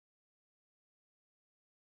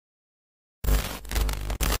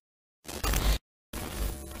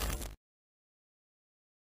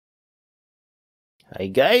Hi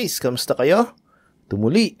guys, kamusta kayo?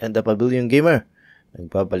 Tumuli ang ThePabilyonGamer.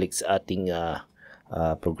 Nagbabalik sa ating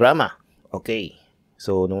programa. Okay,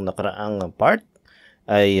 so nung nakaraang part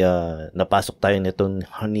ay napasok tayo nito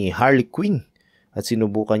ni Harley Quinn at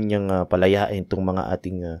sinubukan niyang palayain itong mga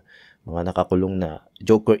ating mga nakakulong na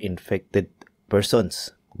Joker-infected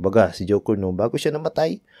persons. Kumbaga, si Joker no, bago siya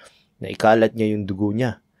namatay, naikalat niya yung dugo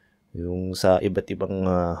niya yung sa iba't ibang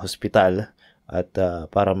hospital at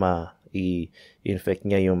para i-infect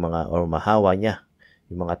niya yung mga or mahawa niya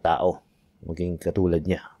yung mga tao maging katulad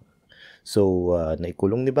niya. So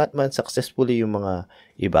naikulong ni Batman successfully yung mga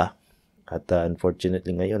iba at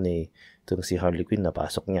unfortunately ngayon itong si Harley Quinn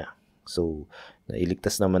napasok niya. So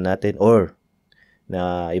nailigtas naman natin or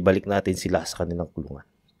na ibalik natin sila sa kanilang kulungan.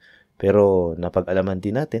 Pero napag-alaman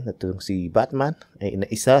din natin na itong si Batman ay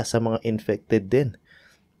isa sa mga infected din.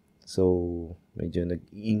 So, medyo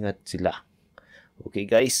nag-iingat sila. Okay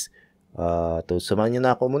guys, samahan niyo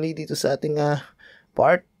na ako muli dito sa ating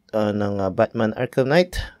part ng Batman Arkham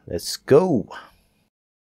Knight. Let's go!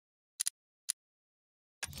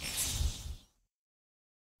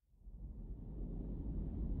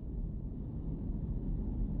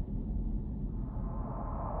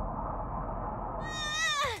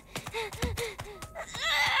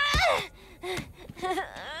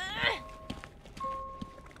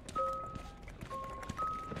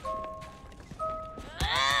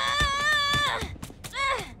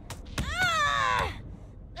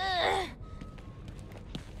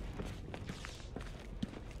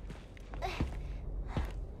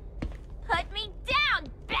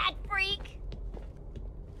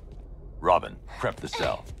 Robin, prep the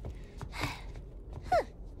cell.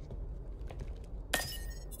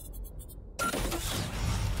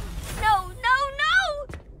 No!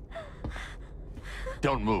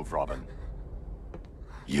 Don't move, Robin.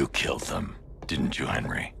 You killed them, didn't you,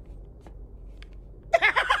 Henry?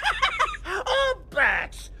 Oh,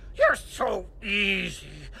 Bats! You're so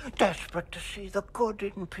easy. Desperate to see the good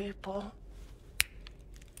in people.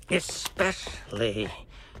 Especially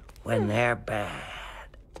when they're bad.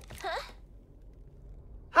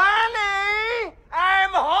 Honey!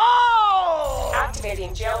 I'm home!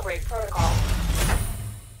 Activating jailbreak protocol.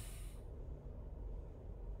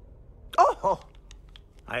 Oh!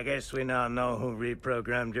 I guess we now know who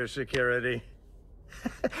reprogrammed your security.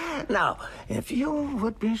 Now, if you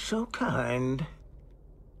would be so kind,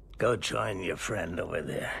 go join your friend over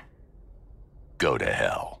there. Go to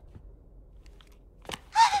hell.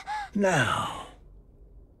 Now.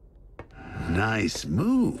 Nice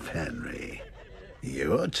move, Henry.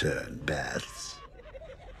 Your turn, Bats.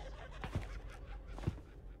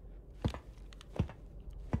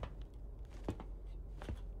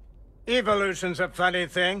 Evolution's a funny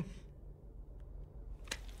thing.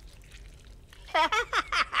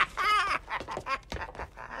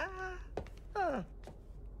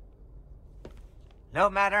 No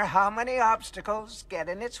matter how many obstacles get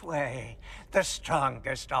in its way, the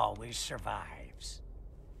strongest always survives.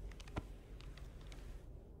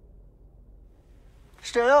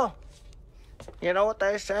 Still, you know what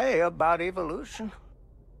they say about evolution?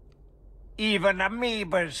 Even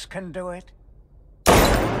amoebas can do it.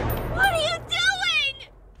 What are you doing?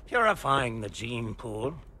 Purifying the gene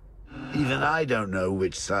pool. Even I don't know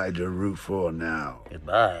which side to root for now.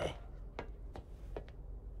 Goodbye.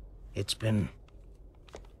 It's been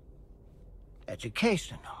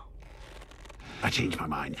educational. I changed my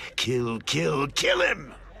mind. Kill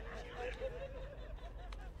him!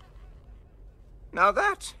 Now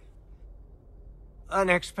that's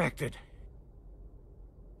unexpected.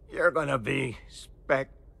 You're gonna be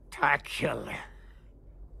spectacular.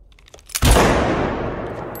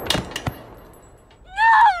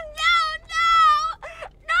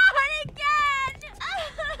 Not again!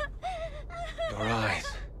 Your eyes.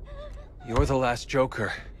 You're the last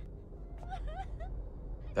Joker.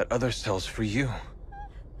 That other cell's for you.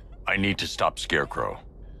 I need to stop Scarecrow.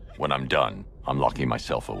 When I'm done, I'm locking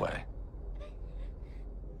myself away.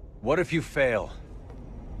 What if you fail?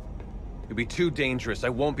 You'll be too dangerous. I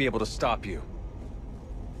won't be able to stop you.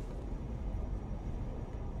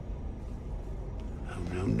 Oh,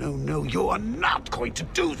 no, you are not going to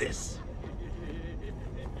do this!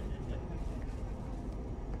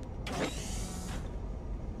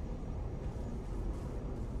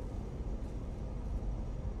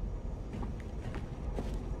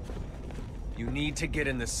 You need to get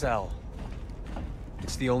in the cell.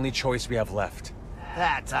 It's the only choice we have left.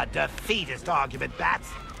 That's a defeatist argument, Bats,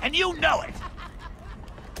 and you know it!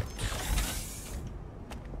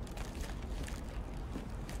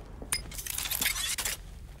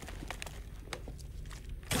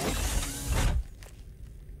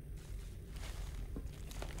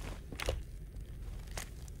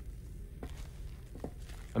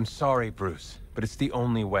 I'm sorry, Bruce, but it's the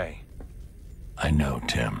only way. I know,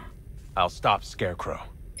 Tim. I'll stop Scarecrow.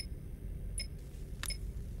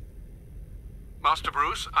 Master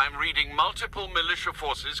Bruce, I'm reading multiple militia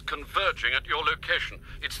forces converging at your location.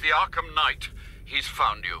 It's the Arkham Knight. He's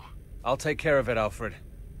found you. I'll take care of it, Alfred.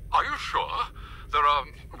 Are you sure? There are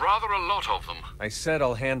rather a lot of them. I said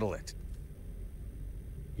I'll handle it.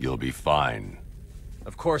 You'll be fine.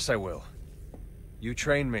 Of course I will. You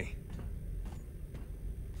trained me.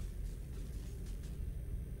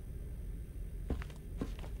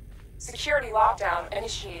 Security lockdown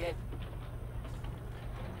initiated.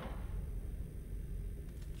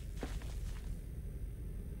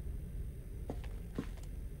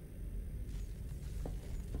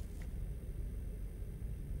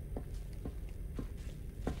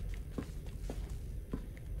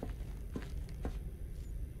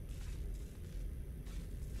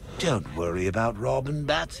 Don't worry about Robin,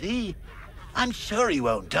 Batsy. I'm sure he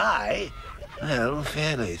won't die. Well,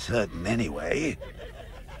 fairly certain anyway.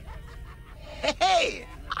 Hey!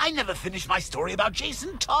 I never finished my story about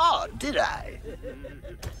Jason Todd, did I?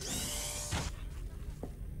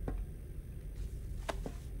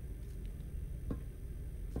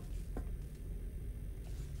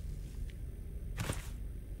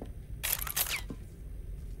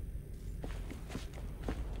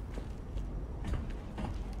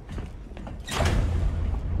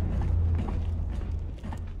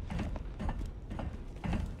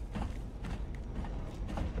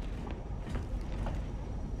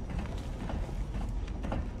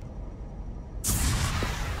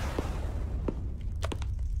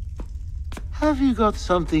 Have you got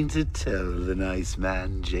something to tell the nice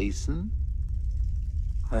man, Jason?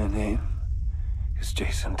 My name is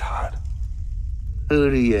Jason Todd.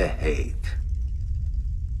 Who do you hate?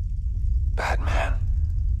 Batman.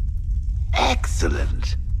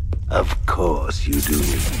 Excellent. Of course you do.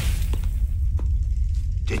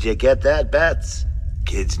 Did you get that, Bats?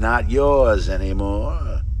 Kid's not yours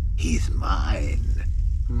anymore. He's mine.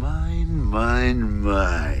 Mine.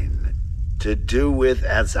 To do with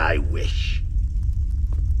as I wish.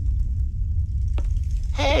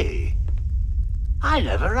 Hey, I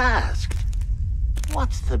never asked.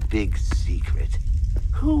 What's the big secret?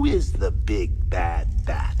 Who is the big bad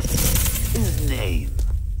bat? His name.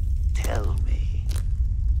 Tell me.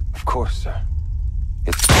 Of course, sir.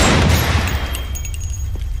 It's...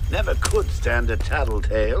 Never could stand a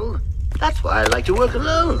tattletale. That's why I like to work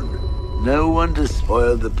alone. No one to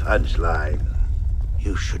spoil the punchline.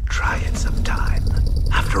 You should try it sometime.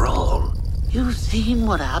 After all, you've seen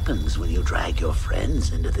what happens when you drag your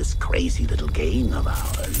friends into this crazy little game of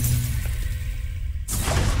ours.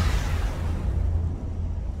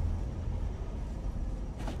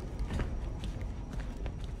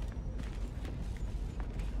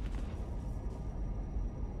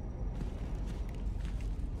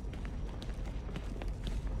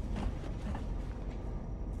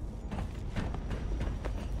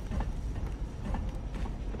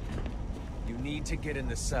 You need to get in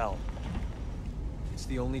the cell. It's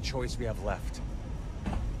the only choice we have left.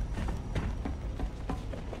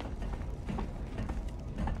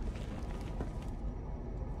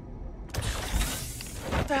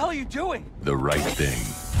 What the hell are you doing? The right thing.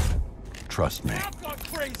 Trust me. I've gone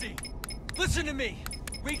crazy! Listen to me!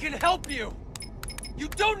 We can help you! You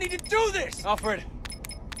don't need to do this! Alfred!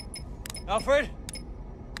 Alfred!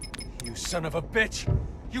 You son of a bitch!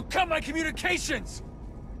 You cut my communications!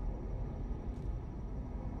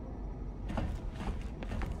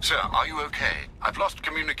 Sir, are you okay? I've lost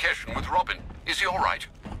communication with Robin. Is he all right?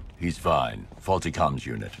 He's fine. Faulty comms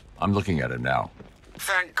unit. I'm looking at him now.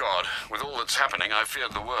 Thank God. With all that's happening, I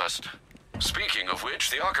feared the worst. Speaking of which,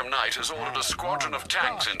 the Arkham Knight has ordered a squadron of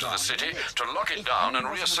tanks into the city to lock it down and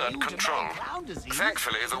reassert control.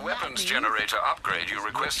 Thankfully, the weapons generator upgrade you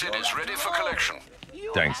requested is ready for collection.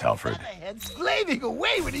 Thanks, Alfred. Head slaving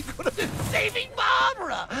away when he could have been saving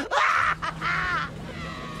Barbara!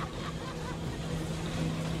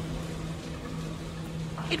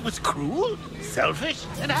 It was cruel, selfish,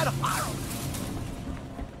 and had a heart.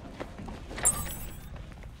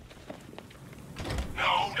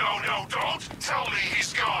 No, don't tell me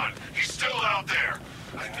he's gone. He's still out there.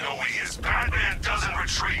 I know he is. Batman doesn't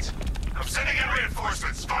retreat. I'm sending in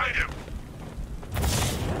reinforcements. Find him.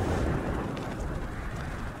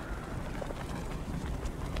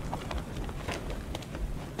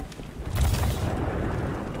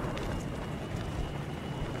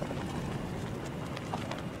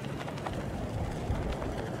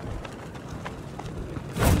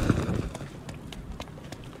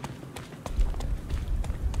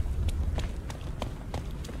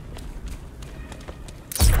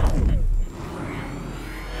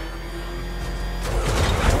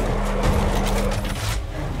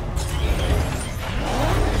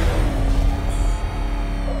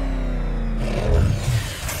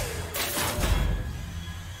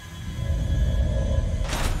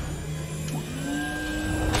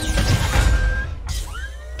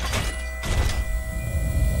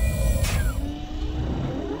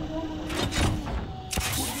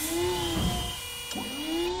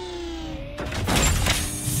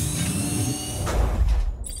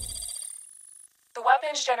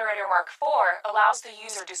 Weapons Generator Mark IV allows the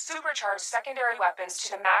user to supercharge secondary weapons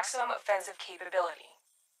to the maximum offensive capability.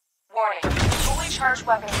 Warning, fully charged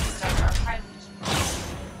weapon systems are highly...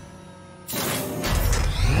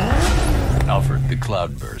 Alfred, the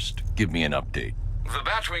cloudburst. Give me an update. The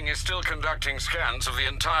Batwing is still conducting scans of the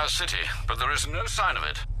entire city, but there is no sign of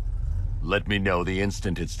it. Let me know the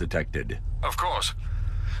instant it's detected. Of course.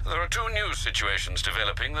 There are two news situations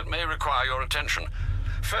developing that may require your attention.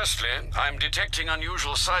 Firstly, I'm detecting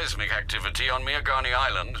unusual seismic activity on Miagani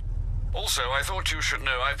Island. Also, I thought you should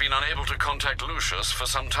know I've been unable to contact Lucius for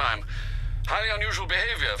some time. Highly unusual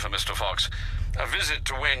behavior for Mr. Fox. A visit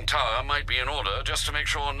to Wayne Tower might be in order, just to make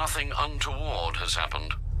sure nothing untoward has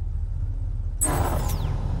happened.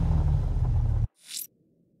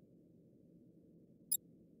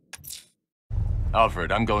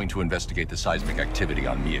 Alfred, I'm going to investigate the seismic activity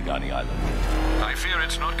on Miagani Island. I fear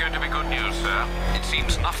it's not going to be good news, sir. It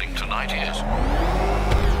seems nothing tonight is.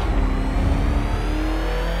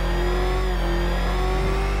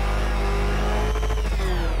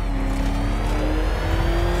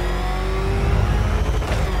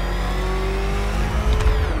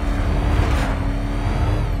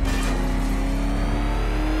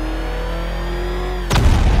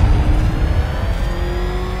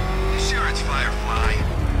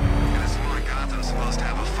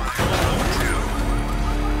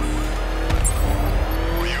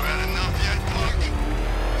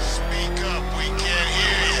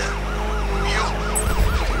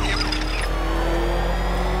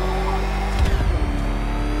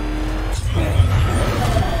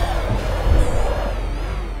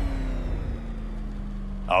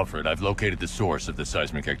 Alfred, I've located the source of the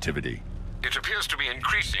seismic activity. It appears to be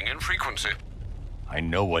increasing in frequency. I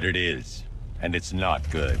know what it is, and it's not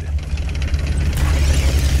good.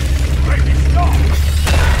 Stop!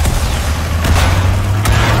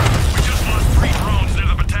 We just lost 3 drones near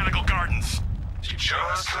the Botanical Gardens. She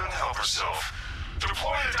just couldn't help herself.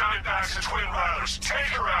 Deploy the Diamondbacks and Twin Rattlers. Take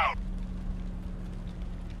her out!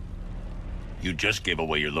 You just gave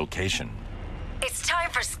away your location. It's time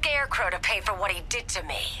for Scarecrow to pay for what he did to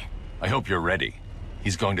me. I hope you're ready.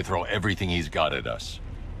 He's going to throw everything he's got at us.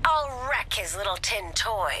 I'll wreck his little tin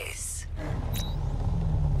toys.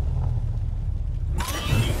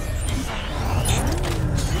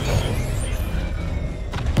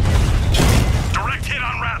 Direct hit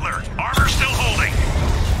on Rattler. Armor still holding.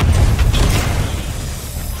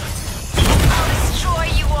 I'll destroy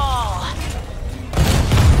you all.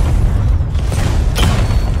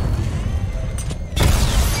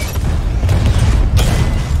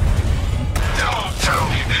 Don't tell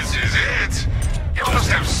me this is it. You must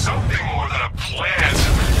have something more than a plant.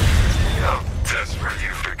 How desperate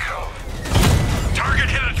you've become. Target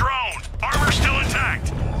hit a drone. Armor still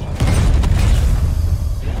intact.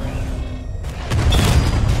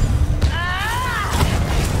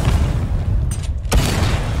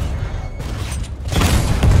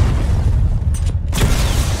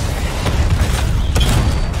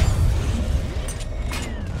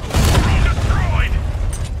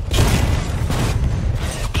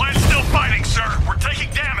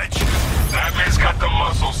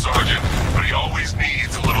 Sergeant, but he always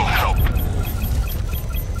needs a little help.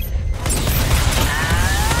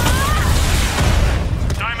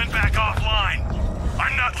 Diamondback offline.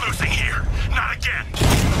 I'm not losing here. Not again.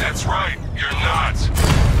 That's right. You're not.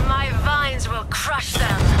 My vines will crush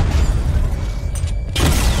them.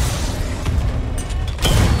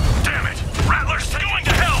 Damn it! Rattler's going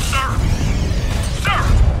to hell, sir! Sir!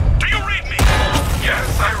 Do you read me?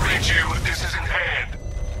 Yes, I read you. This is in hand.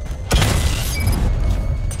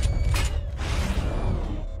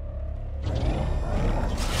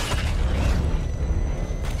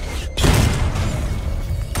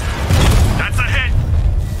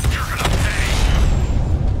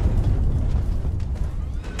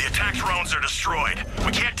 Drones are destroyed.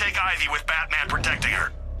 We can't take Ivy with Batman protecting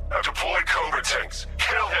her. Now deploy Cobra tanks.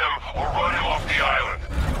 Kill him or run him off the island.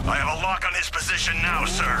 I have a lock on his position now,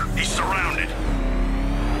 sir. He's surrounded.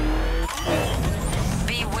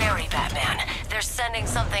 Be wary, Batman. They're sending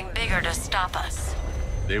something bigger to stop us.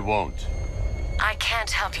 They won't. I can't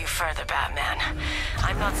help you further, Batman.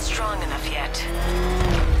 I'm not strong enough yet.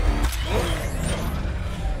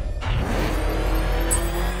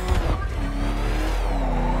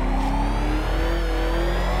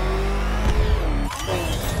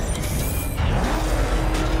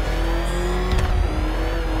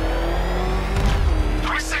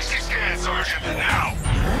 360 scan, Sergeant, now!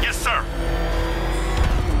 Yes, sir.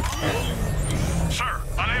 Sir,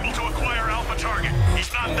 unable to acquire Alpha target.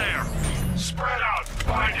 He's not there. Spread out.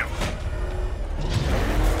 Find him.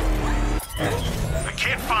 I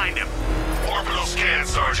can't find him. Or Orbital scan,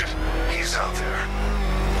 Sergeant. He's out there.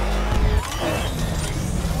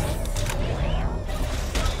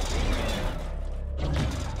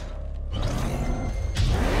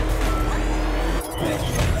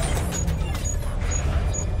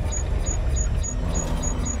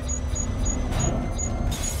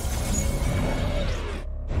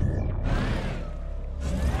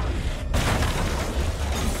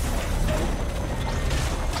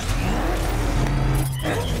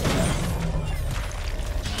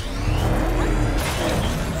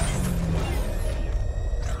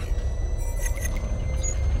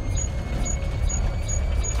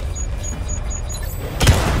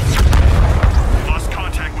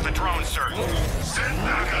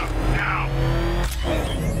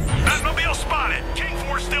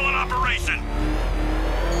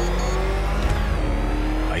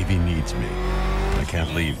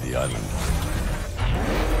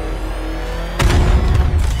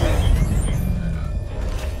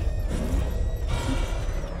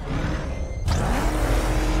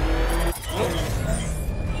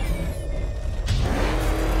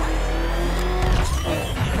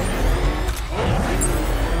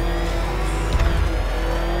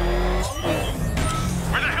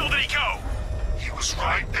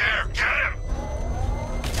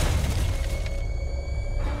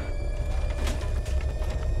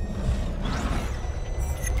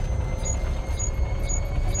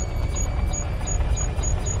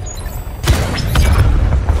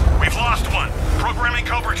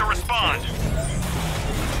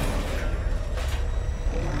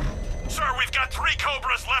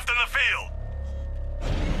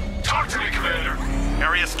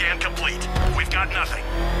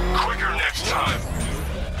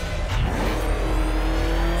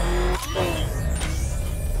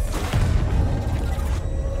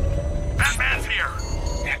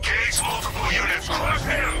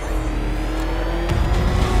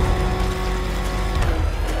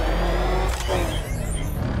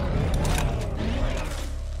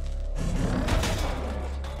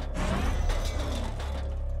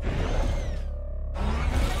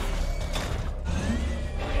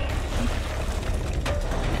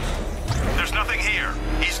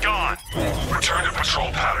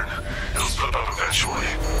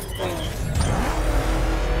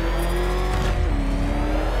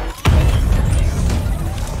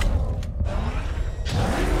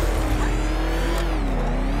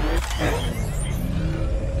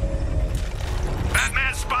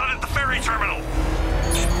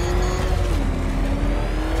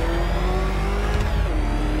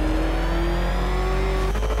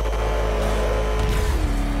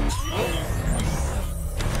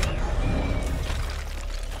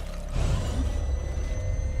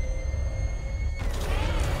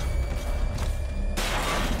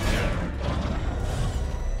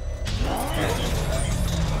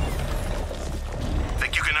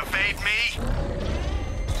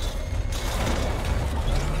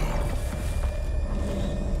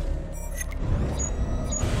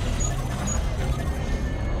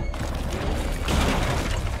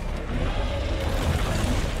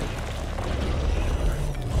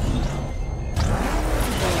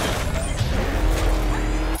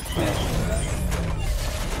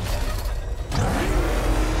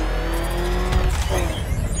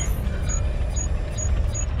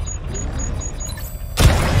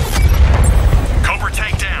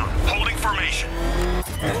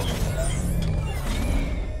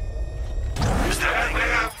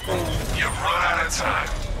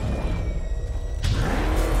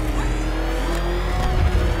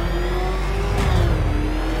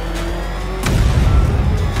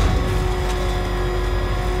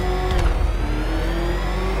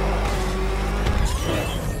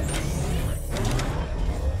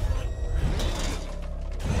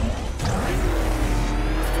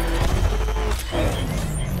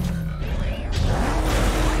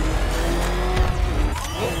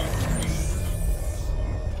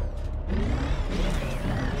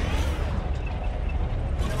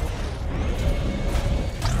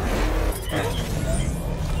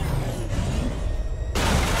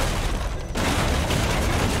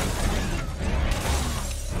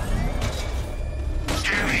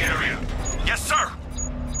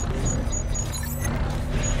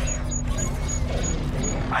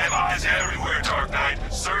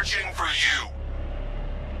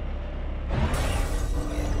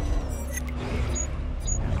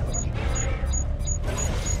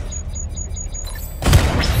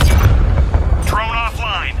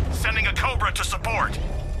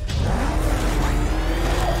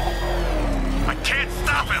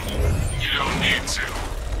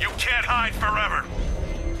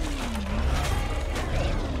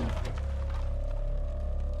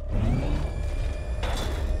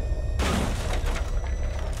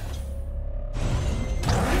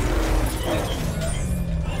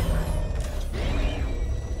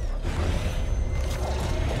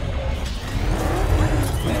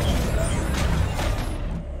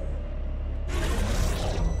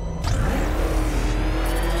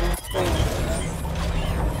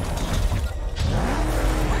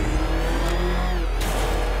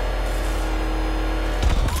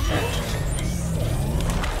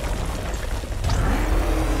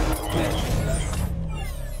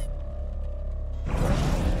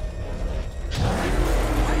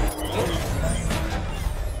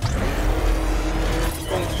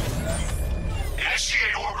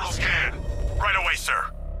 Right away, sir.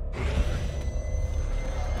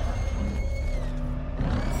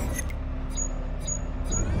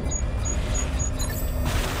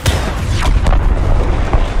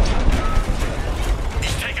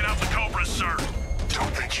 He's taking out the Cobras, sir.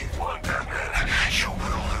 Don't think you won, Batman. You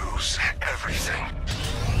will lose everything.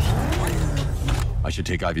 I should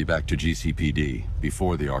take Ivy back to GCPD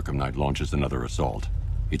before the Arkham Knight launches another assault.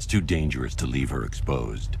 It's too dangerous to leave her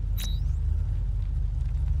exposed.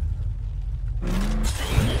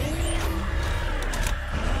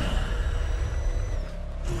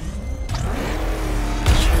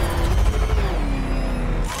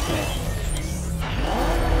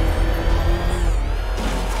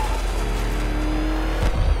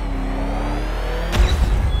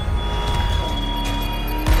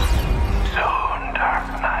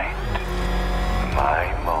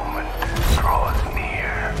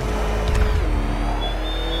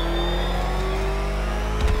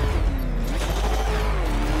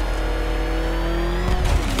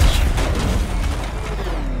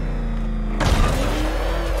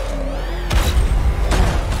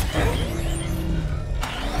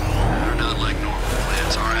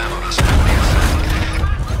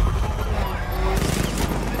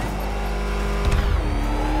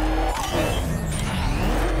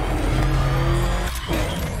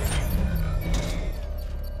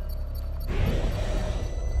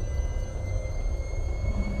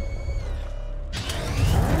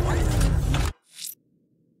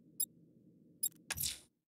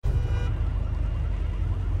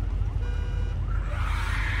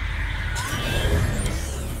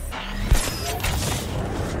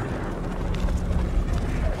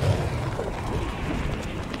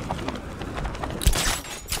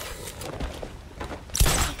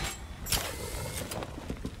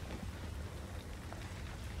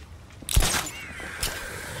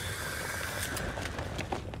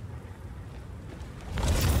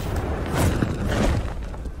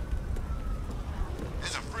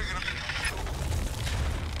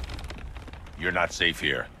 You're not safe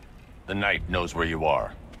here. The Knight knows where you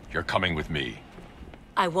are. You're coming with me.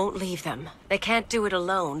 I won't leave them. They can't do it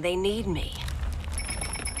alone. They need me.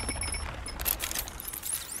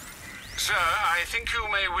 Sir, I think you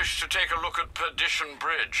may wish to take a look at Perdition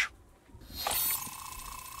Bridge.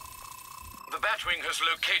 The Batwing has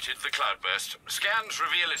located the cloudburst. Scans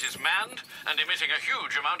reveal it is manned and emitting a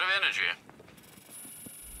huge amount of energy.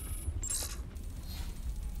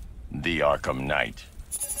 The Arkham Knight.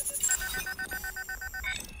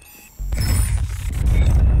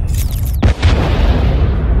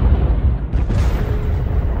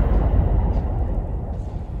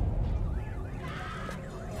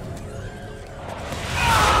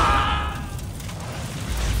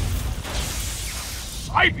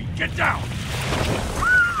 Ivy, get down!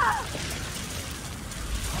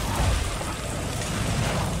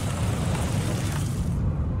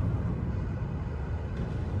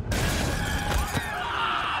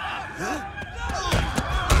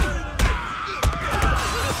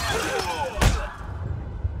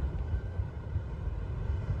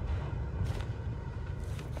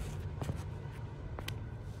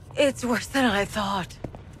 It's worse than I thought.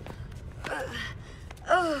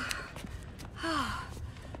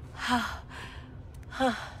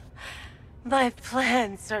 My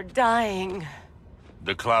plants are dying.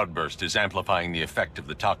 The cloudburst is amplifying the effect of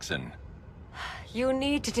the toxin. You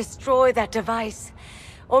need to destroy that device,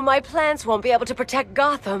 or my plants won't be able to protect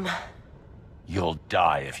Gotham. You'll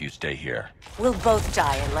die if you stay here. We'll both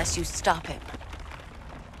die unless you stop him.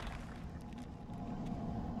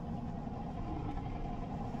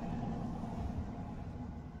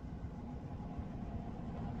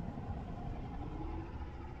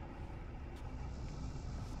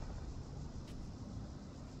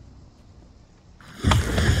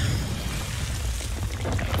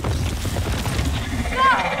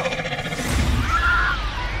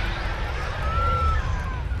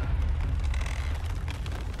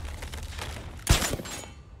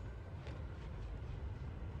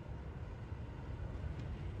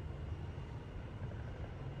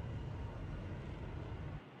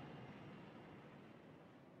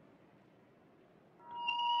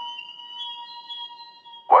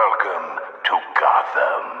 Welcome to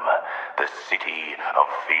Gotham, the city of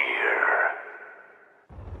fear.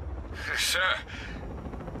 Sir,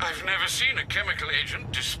 I've never seen a chemical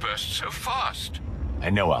agent dispersed so fast. I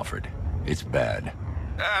know, Alfred. It's bad.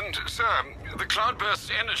 And, sir, the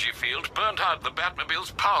cloudburst's energy field burned out the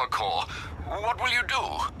Batmobile's power core. What will you do?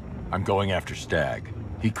 I'm going after Stag.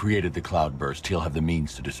 He created the cloudburst. He'll have the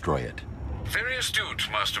means to destroy it. Very astute,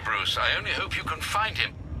 Master Bruce. I only hope you can find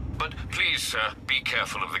him. But please, sir, be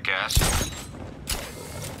careful of the gas.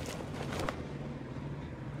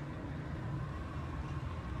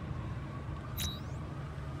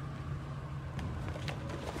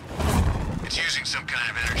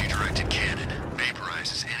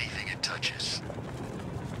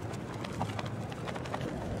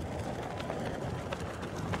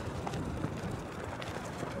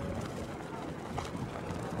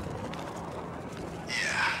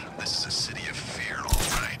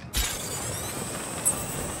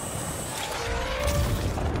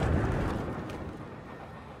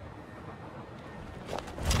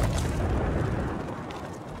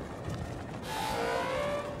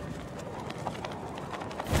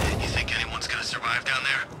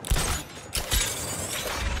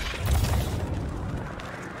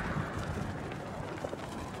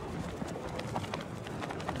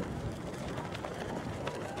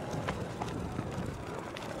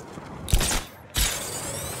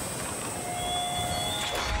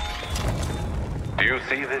 You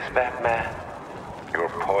see this, Batman? Your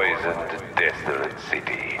poisoned, desolate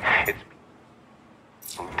city. It's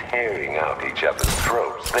tearing out each other's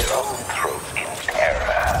throats, their own throats in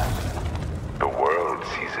terror. The world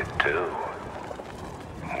sees it too.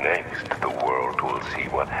 Next, the world will see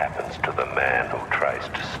what happens to the man who tries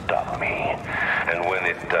to stop me. And when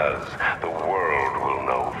it does, the world will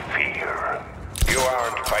know fear. You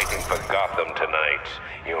aren't fighting for Gotham tonight.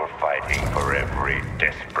 You're fighting for every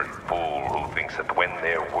desperate fool who thinks that when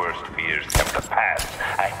their worst fears come to pass,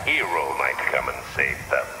 a hero might come and save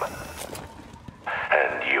them.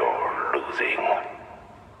 And you're losing.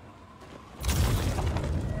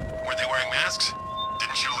 Were they wearing masks?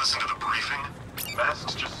 Didn't you listen to the briefing?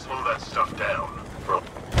 Masks just slow that stuff down.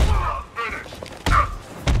 Finish!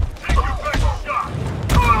 Take your best shot!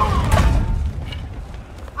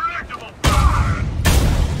 Predictable!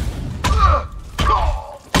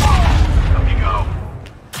 Up you go!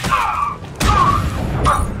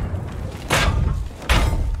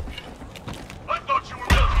 I thought you were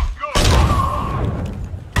really good!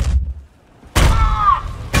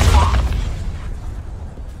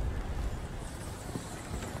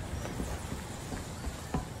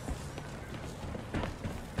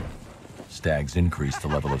 Staggs increased the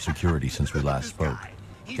level of security since we last spoke.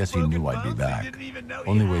 Guess he knew I'd be back.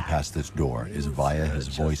 Only way past this door is via his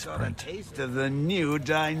voice print. Taste of the new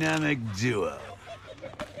dynamic duo.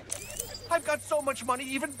 I've got so much money,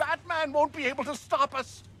 even Batman won't be able to stop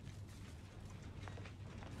us!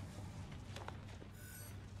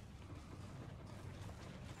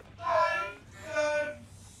 I've got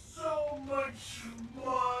so much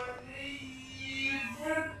money,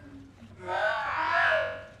 even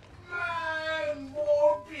Batman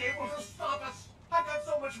won't be able to stop us! I've got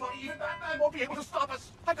so much money, even Batman won't be able to stop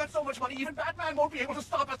us! I've got so much money, even Batman won't be able to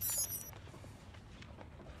stop us!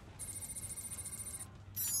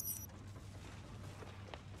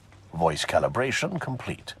 Voice calibration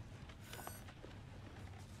complete.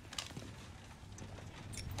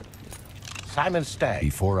 Simon Stagg.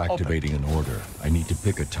 Before activating an order, I need to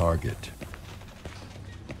pick a target.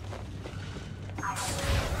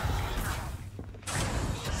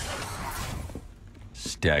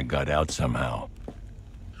 Stagg got out somehow.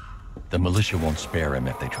 The militia won't spare him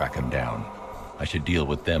if they track him down. I should deal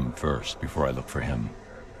with them first before I look for him.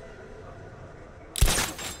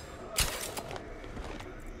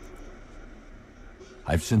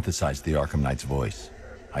 I've synthesized the Arkham Knight's voice.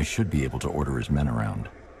 I should be able to order his men around.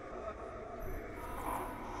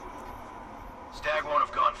 Stagg won't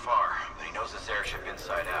have gone far, but he knows this airship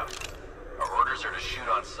inside out. Our orders are to shoot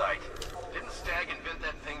on sight. Didn't Stagg invent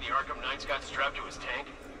that thing the Arkham Knight's got strapped to his tank?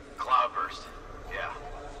 Cloudburst. Yeah.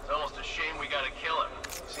 It's almost a shame we gotta kill him.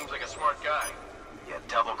 Seems like a smart guy. Yeah,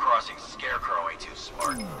 double-crossing Scarecrow ain't too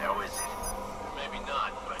smart, now is it? Maybe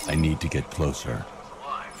not, but... I need to get closer.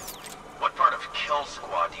 What part of Kill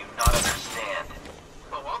Squad do you not understand?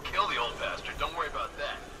 Oh, I'll kill the old bastard, don't worry about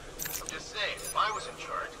that. I'm just saying, if I was in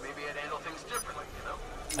charge, maybe I'd handle things differently, you know?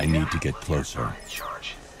 I need to get closer. In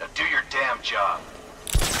charge. Now do your damn job.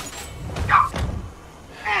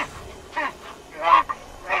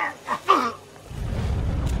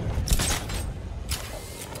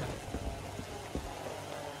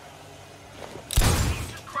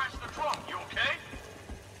 Just crashed the trunk, you okay?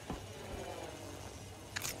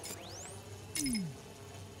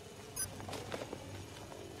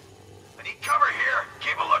 I need cover here.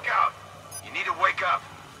 Keep a lookout. You need to wake up.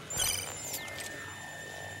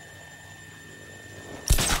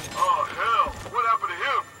 Oh, hell. What happened to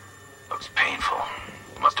him? Looks painful.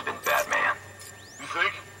 Must have been Batman. You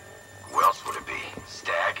think? Who else would it be?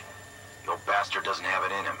 Stagg? The old bastard doesn't have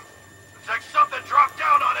it in him. It's like something dropped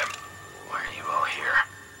down on him. Why are you all here?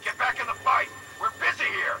 Get back in the fight. We're busy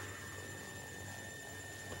here.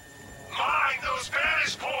 Mind those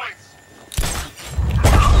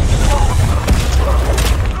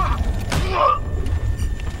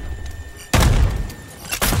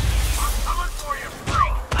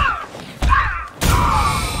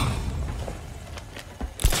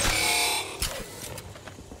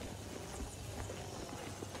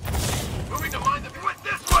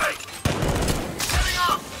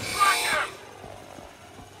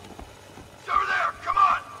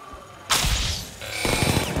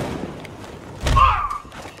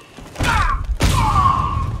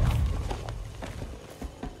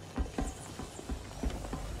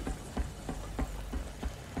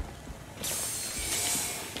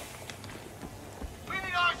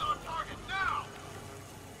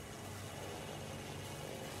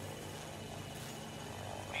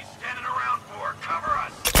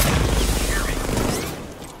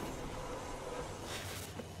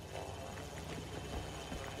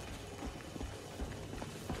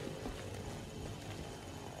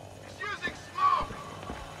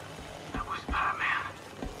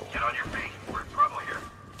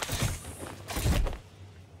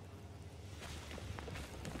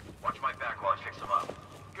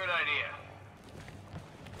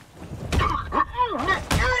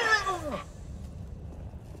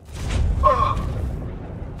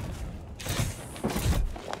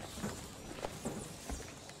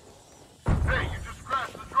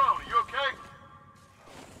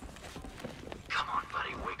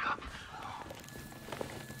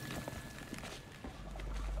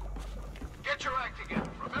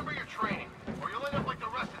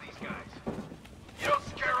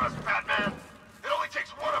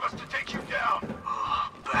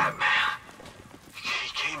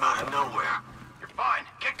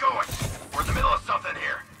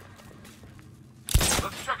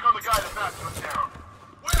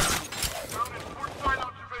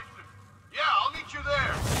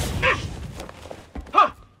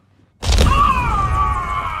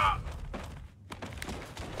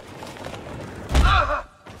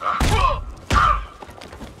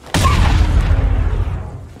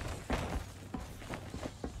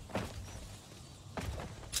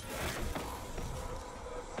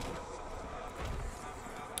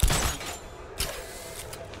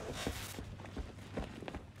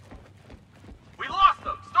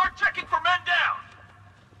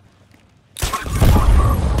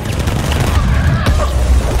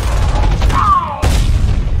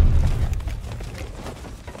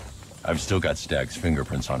still got Stag's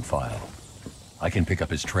fingerprints on file. I can pick up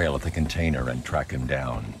his trail at the container and track him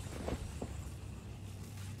down.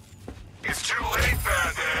 It's too late,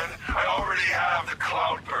 Batman. I already have the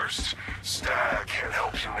cloudburst. Stag can't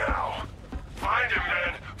help you now. Find him,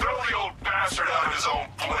 men. Throw the old bastard out of his own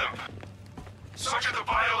blimp. Sergeant, the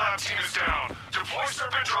biolab team is down. Deploy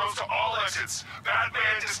Serpent drones to all exits.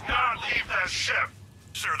 Batman does not leave that ship.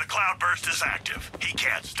 Sir, the cloudburst is active. He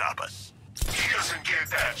can't stop us. He doesn't get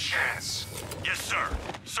that chance. Yes, sir.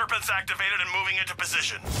 Serpent's activated and moving into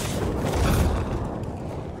position.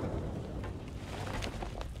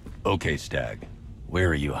 Okay, Stag. Where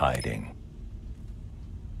are you hiding?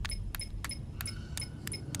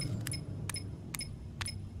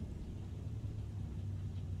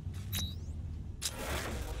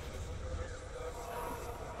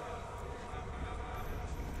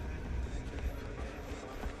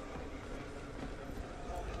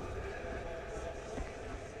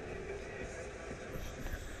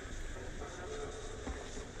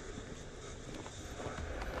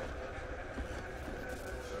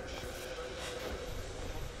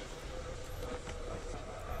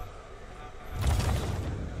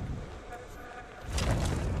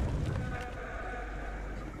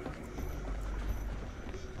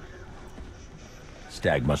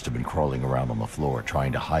 Stag must have been crawling around on the floor,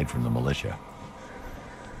 trying to hide from the militia.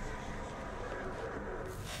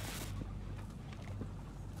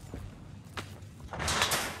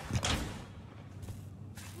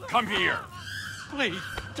 Come here! Please,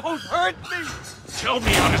 don't hurt me! Tell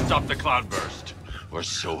me how to stop the cloudburst. Or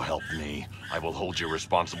so help me, I will hold you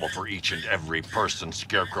responsible for each and every person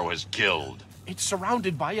Scarecrow has killed. It's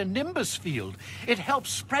surrounded by a nimbus field. It helps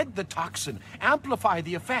spread the toxin, amplify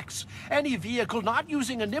the effects. Any vehicle not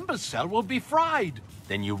using a nimbus cell will be fried.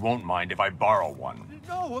 Then you won't mind if I borrow one.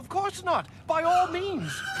 No, of course not. By all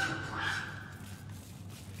means.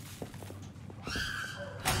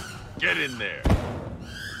 Get in there.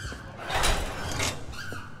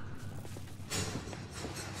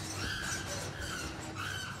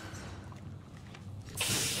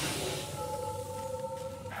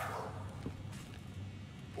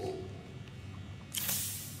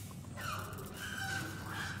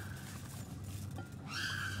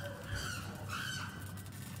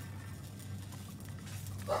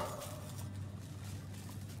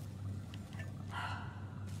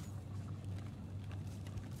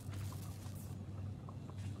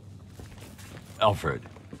 Alfred,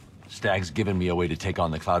 Stag's given me a way to take on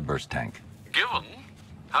the cloudburst tank. Given?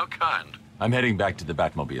 How kind. I'm heading back to the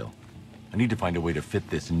Batmobile. I need to find a way to fit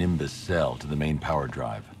this Nimbus cell to the main power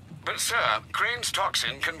drive. But sir, Crane's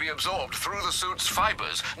toxin can be absorbed through the suit's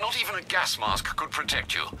fibers. Not even a gas mask could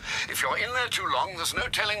protect you. If you're in there too long, there's no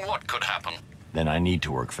telling what could happen. Then I need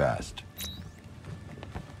to work fast.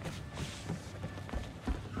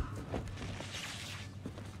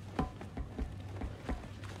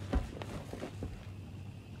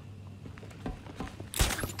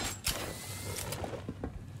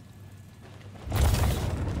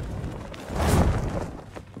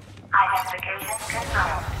 Identification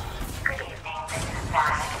confirmed. Good evening, Mrs.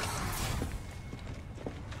 Stag.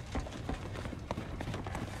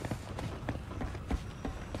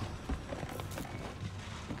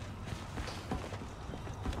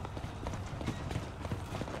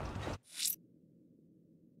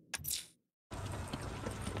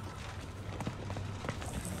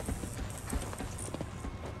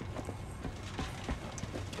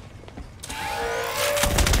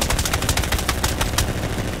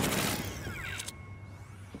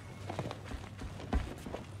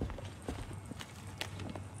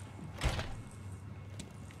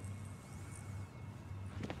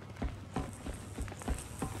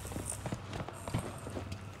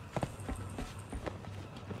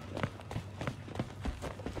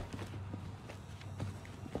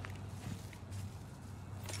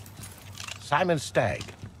 Simon Stagg,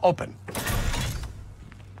 open.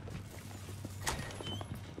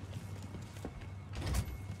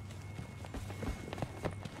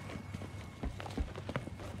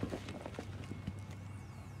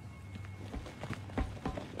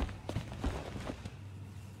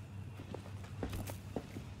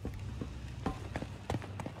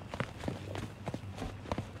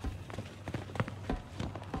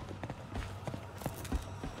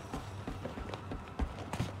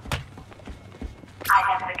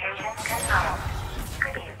 Identification confirmed.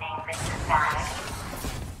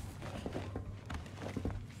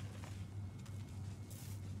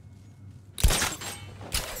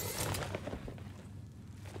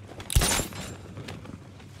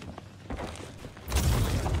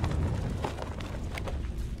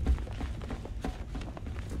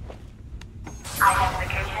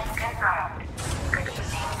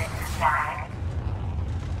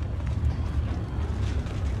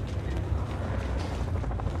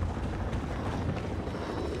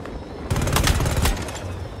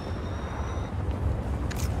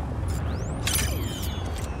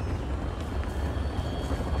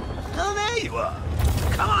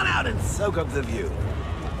 out and soak up the view.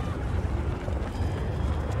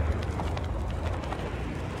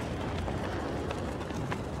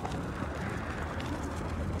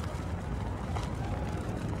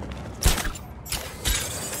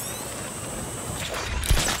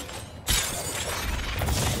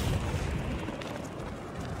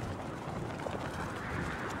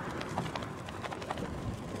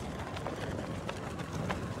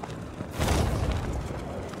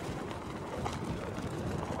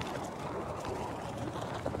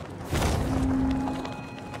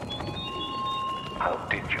 How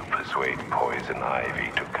did you persuade Poison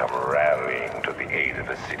Ivy to come rallying to the aid of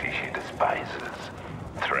a city she despises?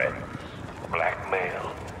 Threats,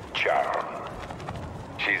 blackmail, charm.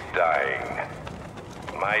 She's dying.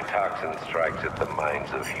 My toxin strikes at the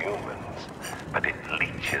minds of humans, but it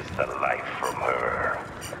leeches the life from her.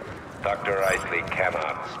 Dr. Isley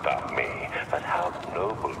cannot stop me, but how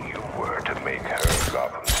noble you were to make her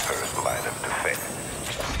Gotham's first line of defense.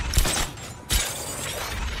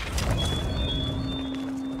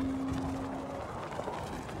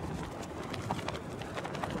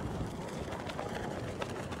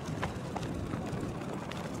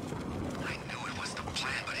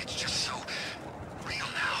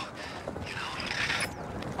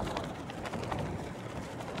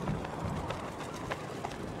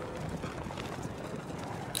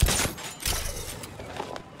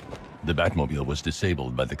 The Batmobile was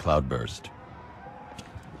disabled by the cloudburst.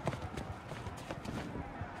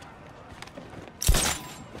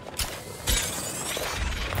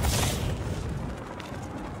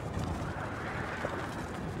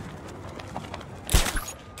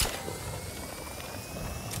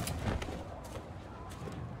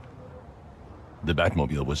 The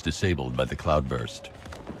Batmobile was disabled by the cloudburst.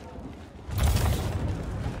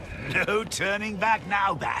 No turning back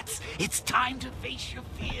now, Bats. It's time to face your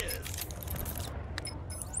fears.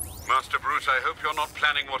 Master Bruce, I hope you're not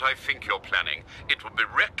planning what I think you're planning. It would be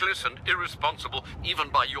reckless and irresponsible, even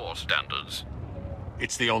by your standards.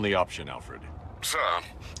 It's the only option, Alfred. Sir,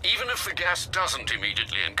 even if the gas doesn't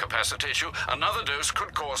immediately incapacitate you, another dose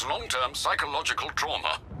could cause long-term psychological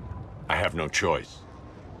trauma. I have no choice.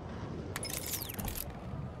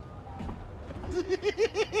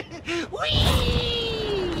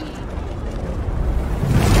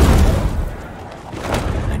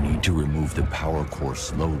 I need to remove the power core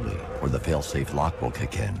slowly, or the failsafe lock will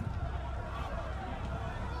kick in.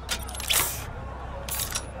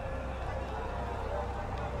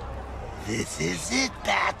 This is it,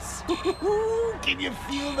 Bats. Can you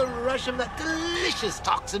feel the rush of that delicious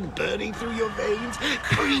toxin burning through your veins,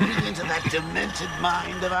 creeping into that demented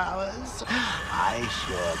mind of ours? I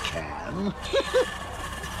sure can.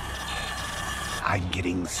 I'm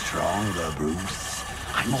getting stronger, Bruce.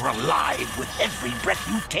 I'm more alive with every breath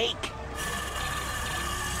you take.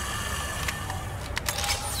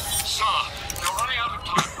 Sir, you're running out of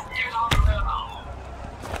time. Get out of there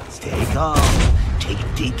now. Stay calm.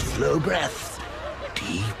 Take deep, slow breaths.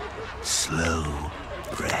 Deep, slow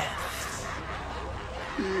breaths.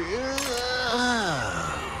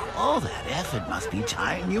 Oh, all that effort must be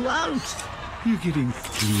tiring you out. You're getting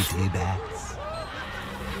sleepy, Bats.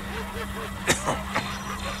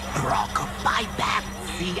 Rock-a-bye, Bats.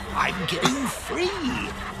 See, I'm getting free.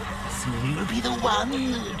 Soon you'll be the one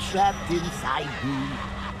trapped inside me.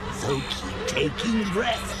 So keep taking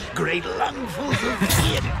breaths, great lungfuls of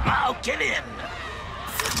fear. I'll kill him.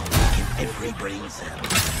 Every brain cell.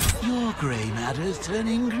 Your gray matter's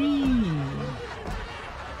turning green.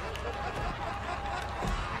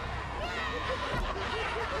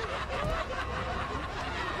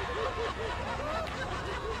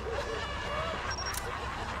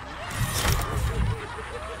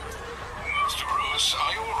 Mr. Bruce,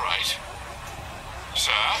 are you all right?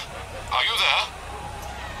 Sir, are you there?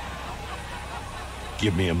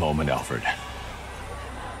 Give me a moment, Alfred.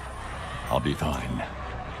 I'll be fine.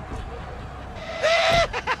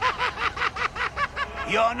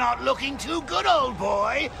 You're not looking too good, old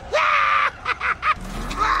boy.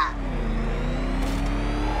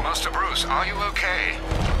 Master Bruce, are you okay?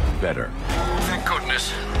 Better. Thank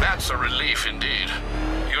goodness. That's a relief indeed.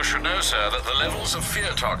 You should know, sir, that the levels of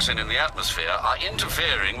fear toxin in the atmosphere are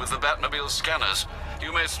interfering with the Batmobile's scanners.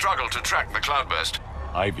 You may struggle to track the cloudburst.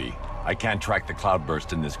 Ivy, I can't track the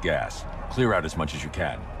cloudburst in this gas. Clear out as much as you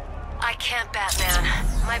can. I can't, Batman.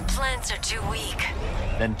 My plants are too weak.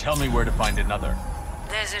 Then tell me where to find another.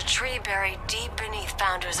 There's a tree buried deep beneath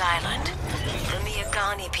Founders Island. The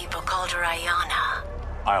Miagani people called her Ayana.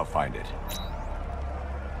 I'll find it.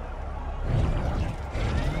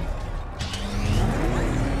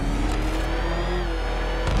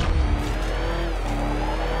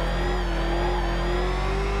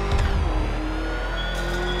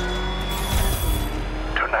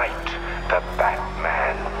 Tonight, the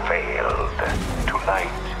Batman failed. Tonight,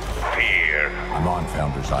 fear. I'm on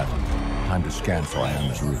Founders Island. Time to scan for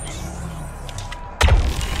Iona's roots.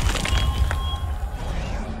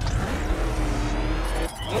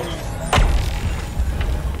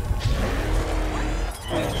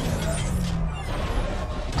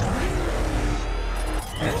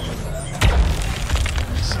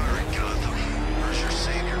 Sorry, Gotham. Where's your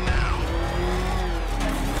savior now?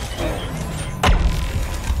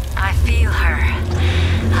 I feel her.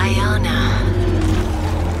 Iona.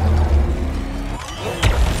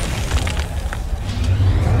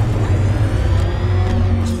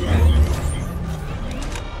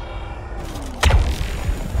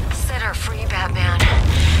 Set her free, Batman.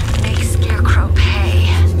 Make Scarecrow pay.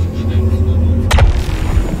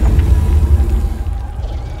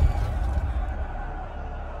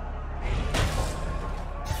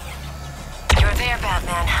 You're there,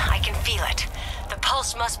 Batman. I can feel it. The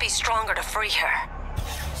pulse must be stronger to free her.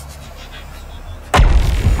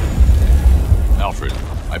 Alfred,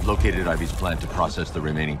 I've located Ivy's plant to process the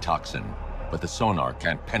remaining toxin, but the sonar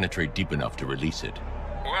can't penetrate deep enough to release it.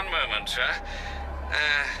 One moment, sir.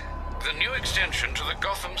 The new extension to the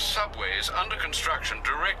Gotham subway is under construction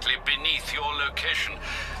directly beneath your location.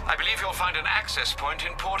 I believe you'll find an access point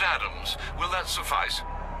in Port Adams. Will that suffice?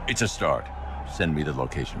 It's a start. Send me the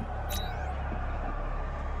location.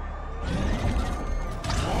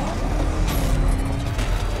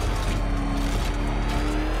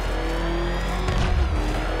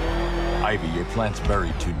 Ivy, your plant's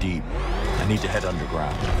buried too deep. I need to head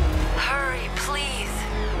underground. Hurry, please.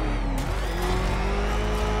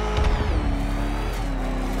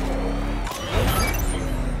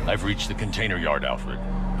 I've reached the container yard, Alfred.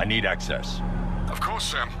 I need access. Of course,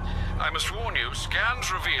 sir. I must warn you, scans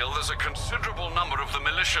reveal there's a considerable number of the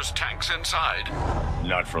militia's tanks inside.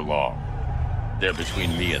 Not for long. They're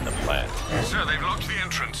between me and the plant. Sir, they've locked the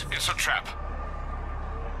entrance. It's a trap.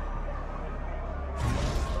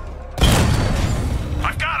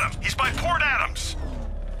 I've got him! He's by Port Adams!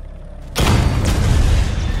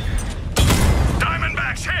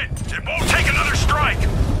 Diamondback's hit! It won't take another strike!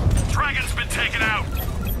 Dragon's been taken out!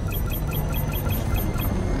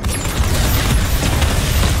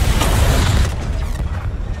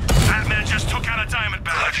 Batman just took out a Diamondback!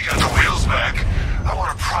 Glad you got the wheels back. I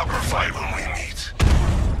want a proper fight when we meet.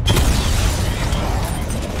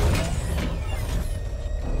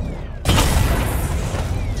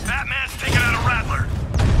 Batman's taken out a Rattler!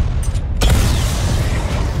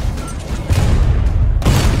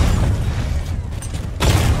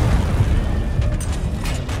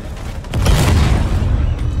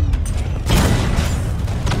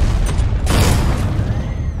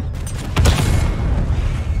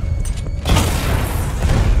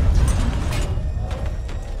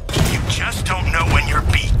 Just don't know when you're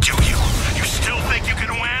beat, do you? You still think you can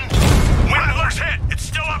win? Rattler's hit! It's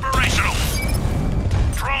still operational!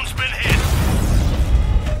 Drone's been hit!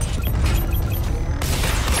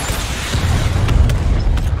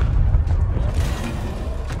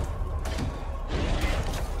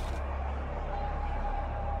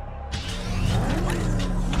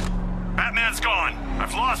 Batman's gone.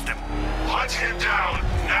 I've lost him. Hunt him down,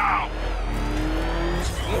 now!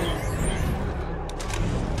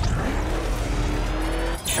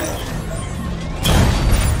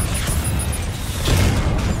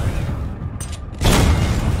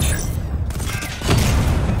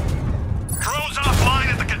 Drone's offline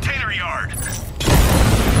at the container yard.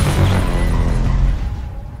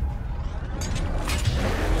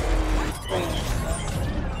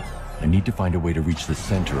 I need to find a way to reach the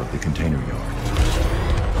center of the container yard.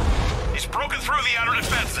 He's broken through the outer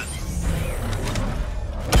defenses.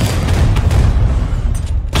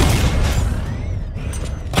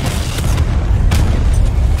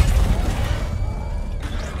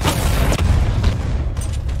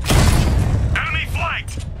 Enemy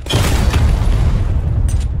flanked!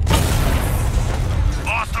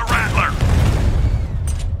 Lost the Rattler!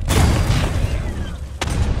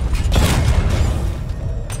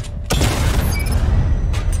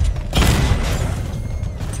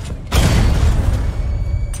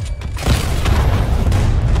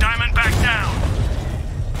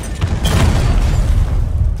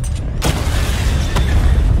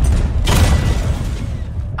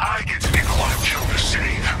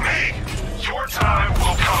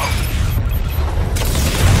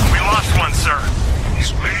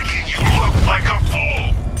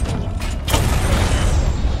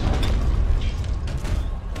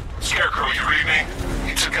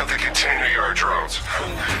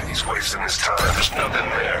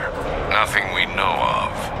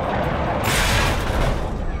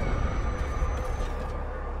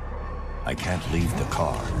 I can't leave the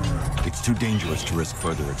car. It's too dangerous to risk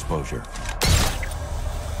further exposure.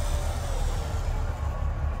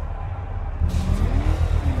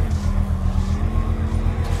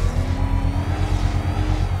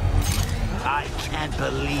 I can't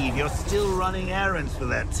believe you're still running errands for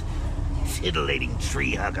that titillating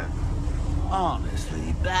tree hugger.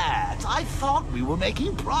 Honestly, Bat, I thought we were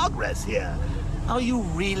making progress here. Are you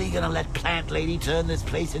really gonna let Plant Lady turn this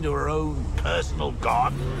place into her own personal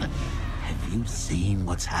garden? Have you seen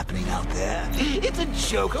what's happening out there? It's a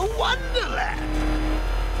Joker wonderland!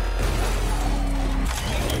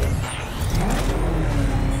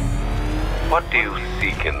 What do you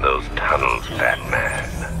seek in those tunnels, Batman?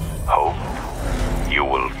 Hope? You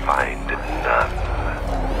will find none.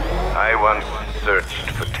 I once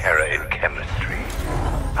searched for terror in chemistry.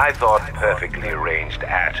 I thought perfectly arranged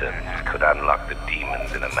atoms could unlock the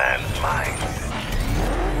demons in a man's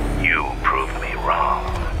mind. You proved me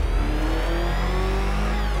wrong.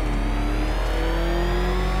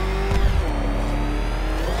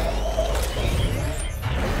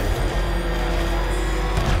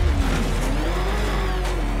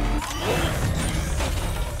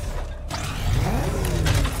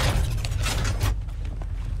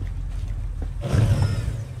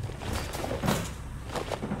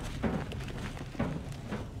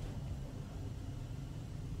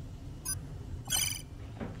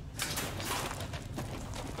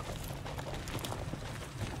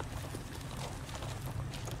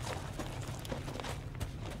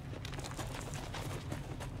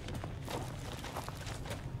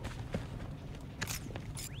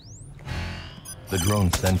 The drone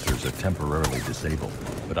sensors are temporarily disabled,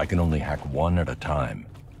 but I can only hack one at a time.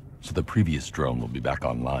 So the previous drone will be back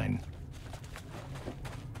online.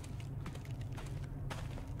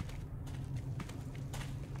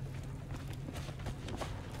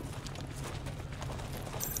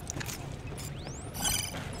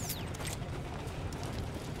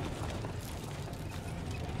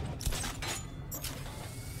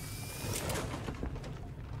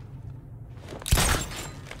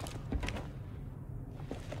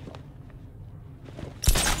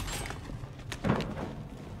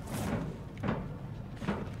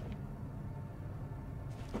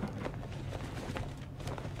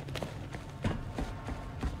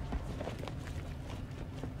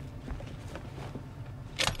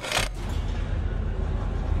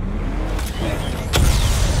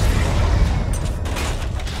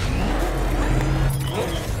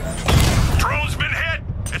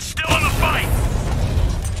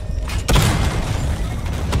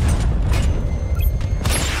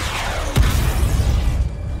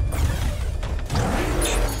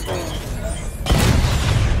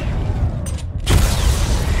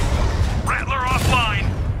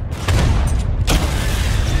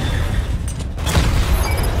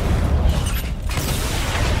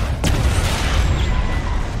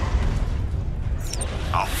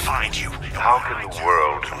 How can the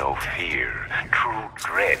world know fear, true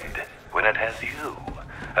dread, when it has you?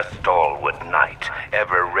 A stalwart knight,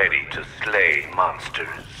 ever ready to slay monsters.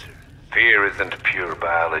 Fear isn't pure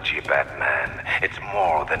biology, Batman. It's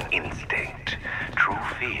more than instinct. True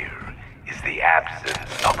fear is the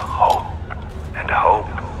absence of hope. And hope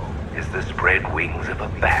is the spread wings of a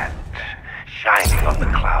bat, shining on the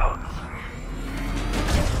clouds.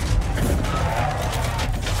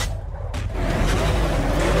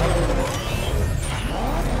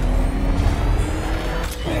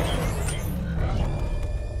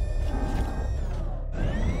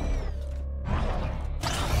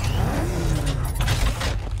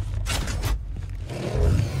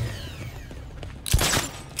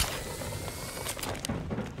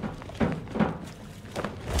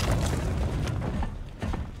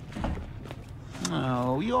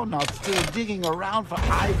 You're not still digging around for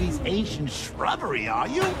Ivy's ancient shrubbery, are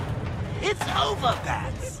you? It's over,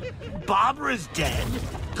 Bats. Barbara's dead,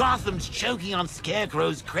 Gotham's choking on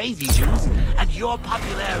Scarecrow's crazy juice, and your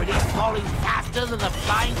popularity's falling faster than the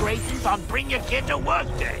flying Graysons on Bring Your Kid to Work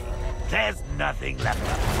Day. There's nothing left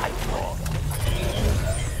to fight for.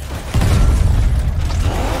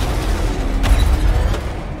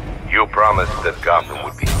 You promised that Gotham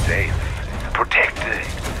would be safe, protected.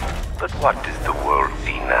 But what does the world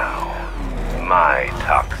see now? My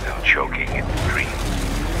toxin choking its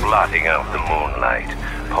streets, blotting out the moonlight,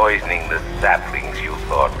 poisoning the saplings you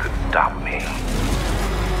thought could stop me.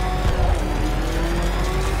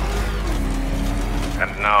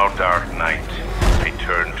 And now, Dark Knight, I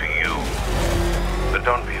turn to you. But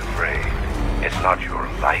don't be afraid. It's not your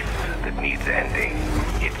life that needs ending.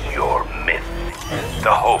 It's your myth. The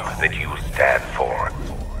hope that you stand for.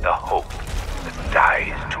 The hope that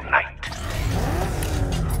dies tonight.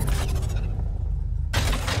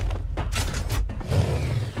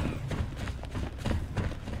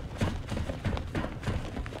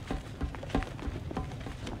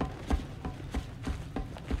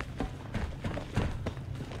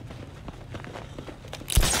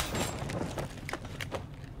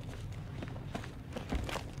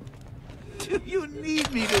 Do you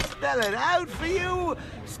need me to spell it out for you?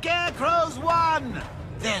 Scarecrow's won!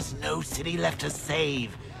 There's no city left to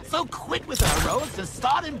save. So quit with the heroics and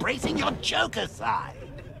start embracing your Joker side.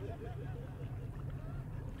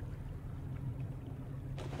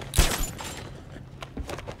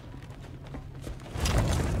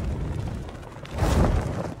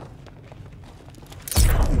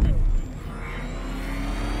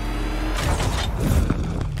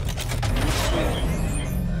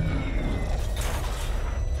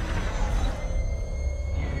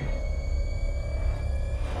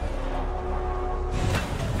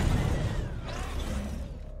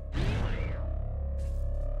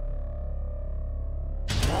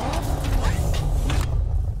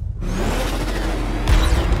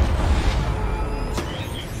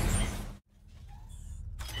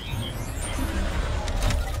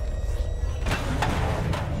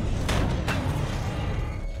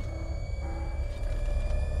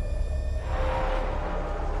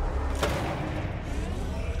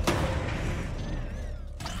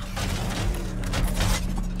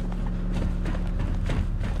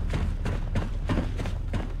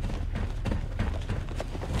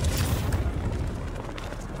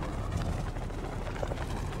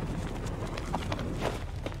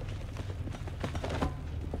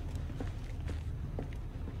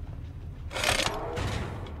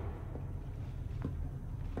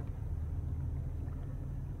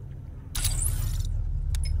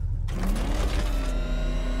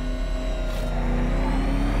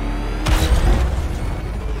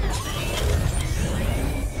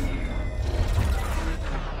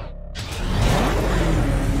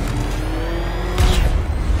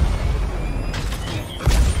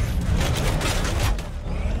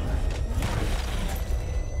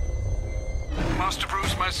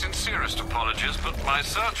 Sincerest apologies, but my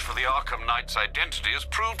search for the Arkham Knight's identity has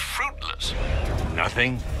proved fruitless.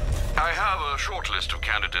 Nothing? I have a short list of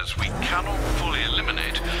candidates we cannot fully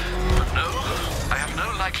eliminate, but no, I have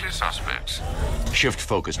no likely suspects. Shift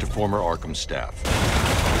focus to former Arkham staff.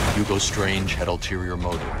 Hugo Strange had ulterior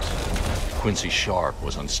motives. Quincy Sharp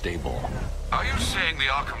was unstable. Are you saying the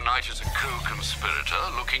Arkham Knight is a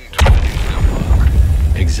co-conspirator looking to finish their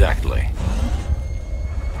work? Exactly.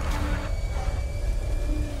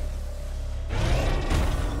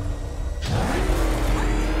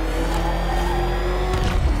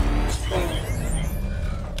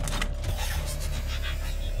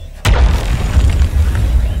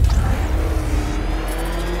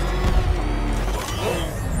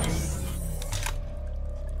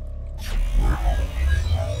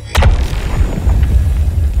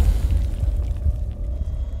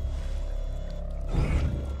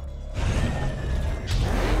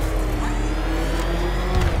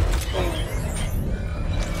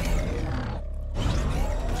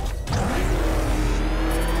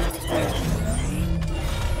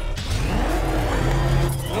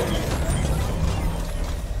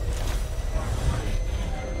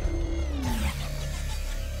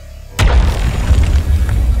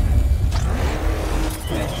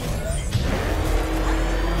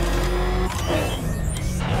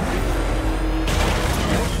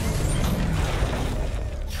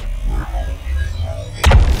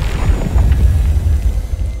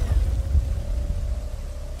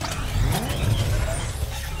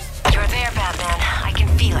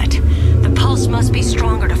 Must be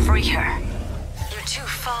stronger to free her. You're too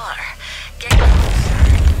far. Get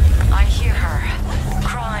closer. I hear her,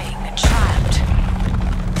 crying and trapped.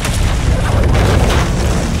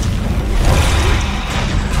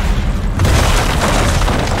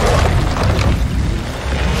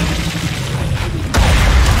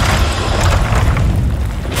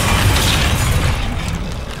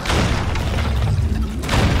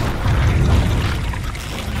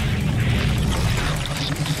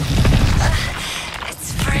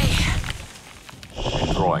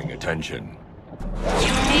 Attention.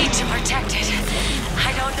 You need to protect it.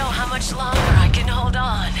 I don't know how much longer I can hold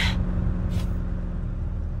on.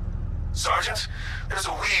 Sergeant, there's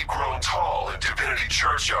a weed grown tall in Divinity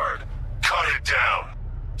Churchyard. Cut it down.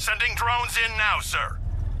 Sending drones in now, sir.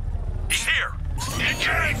 He's here.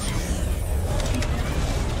 Engage!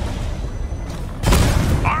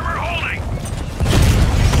 Armor holding!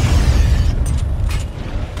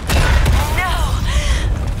 No!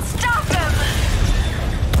 Stop them!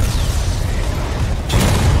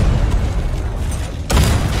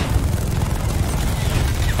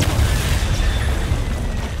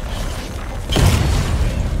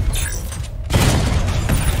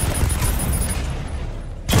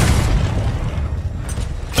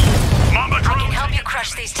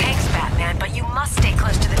 Crush these tanks, Batman, but you must stay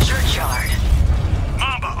close to the churchyard.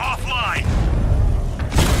 Mamba, offline!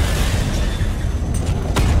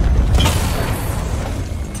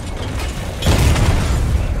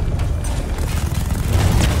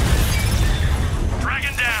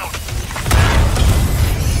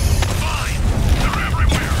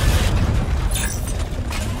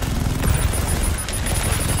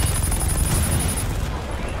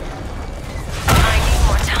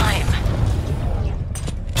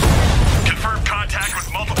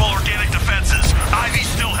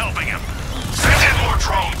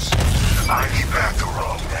 drones. I need back the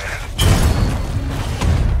wrong man.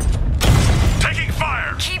 Taking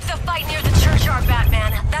fire! Keep the fight near the churchyard,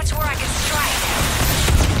 Batman. That's where I can strike.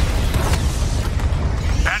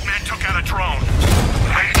 Batman took out a drone.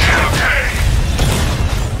 Make it okay.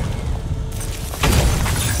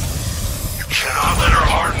 You cannot let her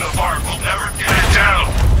harden the bark. We'll never get it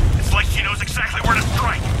down. It's like she knows exactly where to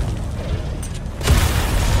strike.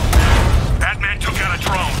 Batman took out a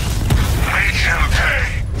drone. Make it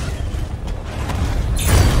okay.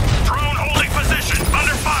 Drone holding position.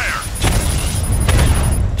 Under fire.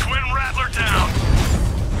 Twin Rattler down.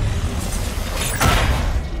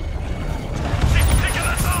 She's picking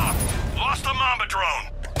us off. Lost the Mamba drone.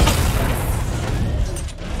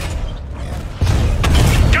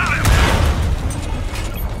 Got him.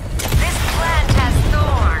 This plant has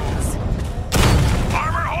thorns.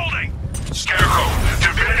 Armor holding. Scarecrow,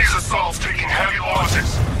 Divinity's assault's taking heavy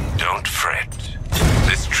losses. Don't fret.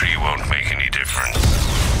 This tree won't make any difference.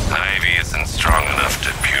 Ivy isn't strong enough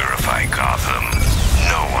to purify Gotham.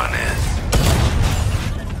 No one is.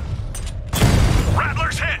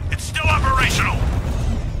 Rattler's hit. It's still operational.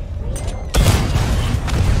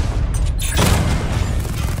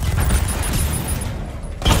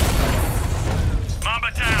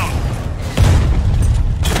 Mamba down.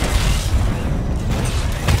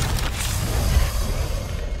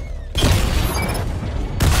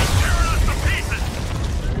 Tearing us to pieces.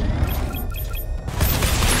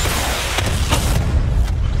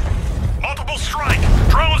 Multiple strike.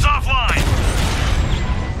 Drones offline.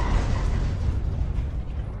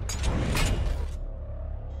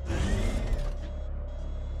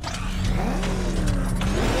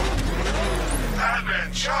 Batman,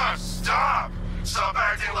 just stop. Stop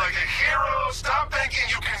acting like a hero. Stop thinking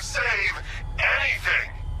you can save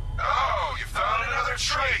anything. Oh, you found another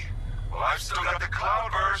tree. Well, I've still got the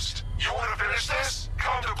cloudburst. You want to finish this?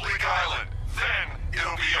 Come to Bleak Island. Then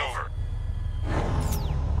it'll be over.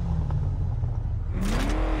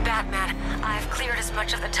 Batman, I've cleared as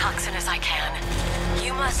much of the toxin as I can.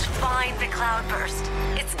 You must find the cloudburst.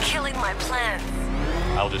 It's killing my plants.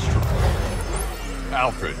 I'll destroy.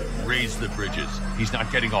 Alfred, raise the bridges. He's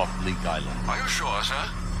not getting off Bleak Island. Are you sure, sir?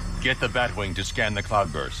 Get the Batwing to scan the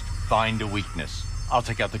cloudburst. Find a weakness. I'll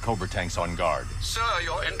take out the Cobra tanks on guard. Sir,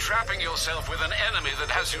 you're entrapping yourself with an enemy that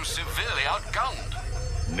has you severely outgunned.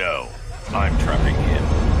 No, I'm trapping him.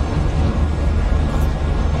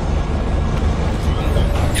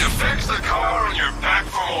 You fix the car and you're back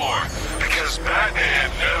for more. Because Batman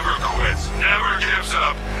never quits, never gives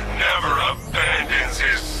up, never abandons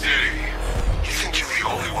his city. You think you're the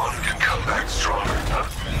only one who can come back stronger, huh?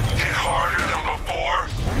 Hit harder than before?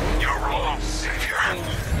 You're wrong, Savior.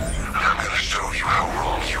 I'm gonna show you how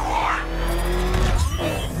wrong you are.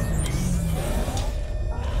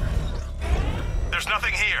 There's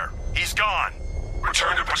nothing here. He's gone.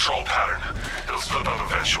 Return to patrol pattern. It'll slip up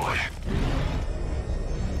eventually.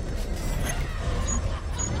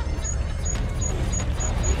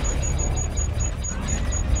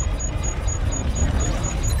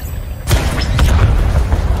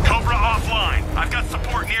 Cobra offline. I've got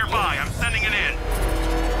support nearby. I'm sending it in.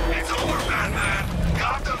 It's over, Batman.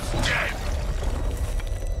 Gotham's dead.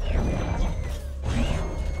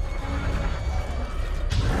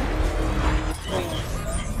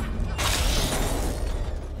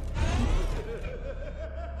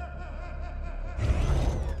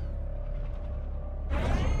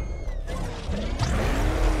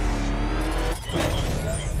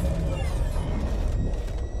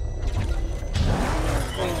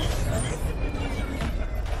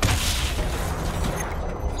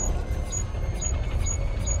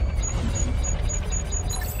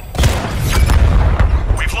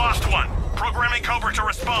 We've lost one. Programming Cobra to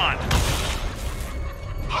respond.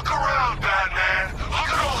 Look around, Batman. Look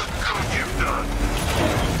at all the good you've done.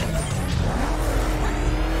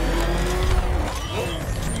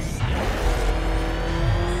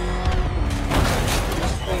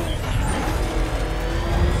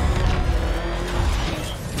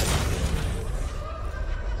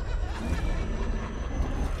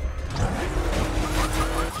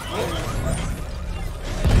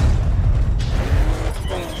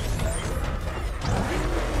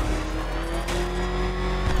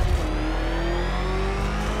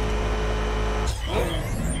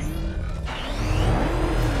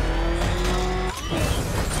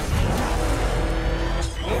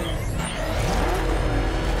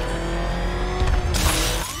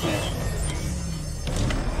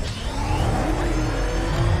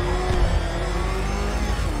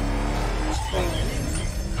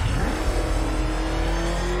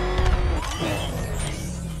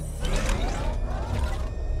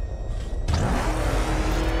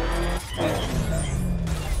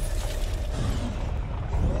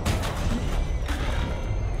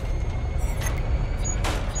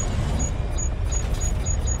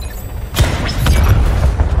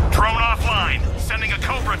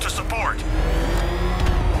 Cobra to support.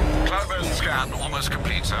 Cloudburst scan almost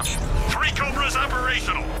complete, sir. 3 Cobras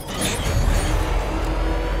operational.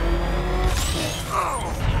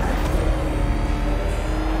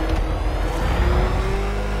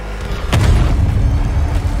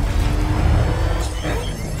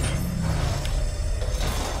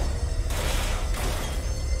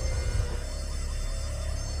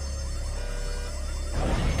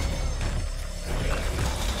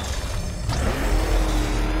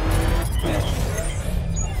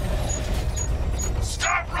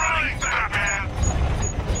 Stop running, Batman!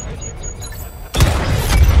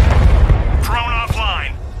 Drone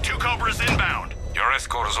offline. 2 Cobras inbound. Your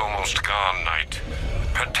escort is almost gone, Knight.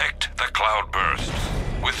 Protect the Cloudburst.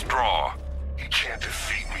 Withdraw. You can't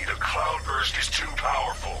defeat me. The Cloudburst is too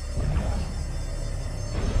powerful.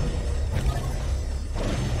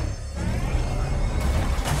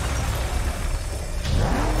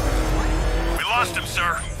 We lost him,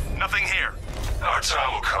 sir. Nothing here. Our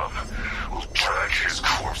time will come. We'll drag his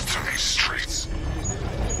corpse through these streets.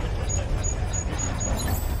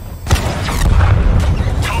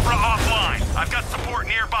 Cobra offline. I've got support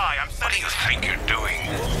nearby. I'm What do setting... you think you're doing?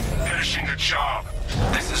 Finishing the job.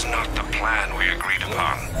 This is not the plan we agreed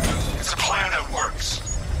upon. It's a plan that works.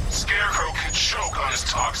 Scarecrow can choke on his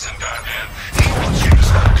toxin, Batman. He will use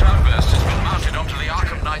that. Cloudburst has been mounted onto the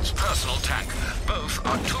Arkham Knight's personal tank. Both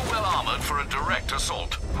are too well armored for a direct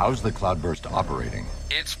assault. How's the Cloudburst operating?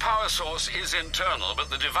 Its power source is internal, but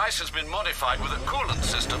the device has been modified with a coolant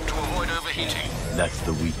system to avoid overheating. That's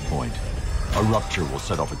the weak point. A rupture will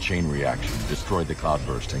set off a chain reaction, destroy the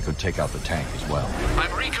Cloudburst, and could take out the tank as well. I'm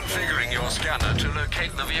reconfiguring your scanner to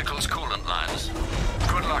locate the vehicle's coolant lines.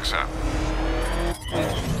 Good luck, sir.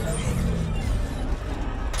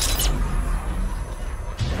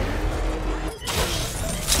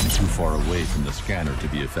 I'm too far away from the scanner to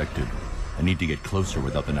be effective. I need to get closer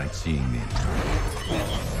without the Knight seeing me.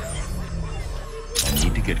 I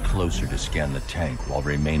need to get closer to scan the tank while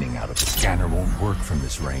remaining out of the scanner won't work from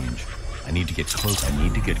this range. I need to get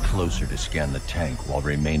closer to scan the tank while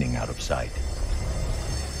remaining out of sight.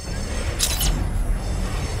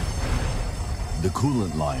 The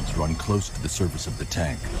coolant lines run close to the surface of the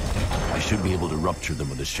tank. I should be able to rupture them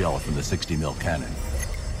with a shell from the 60mm cannon.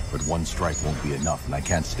 But one strike won't be enough, and I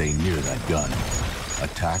can't stay near that gun.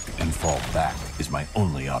 Attack and fall back is my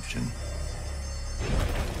only option.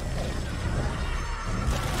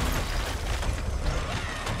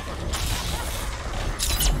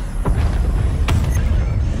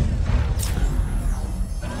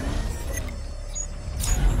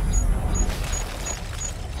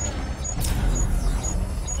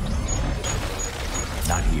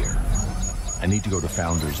 Not here. I need to go to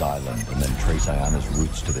Founders Island and then trace Ayana's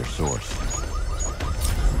roots to their source.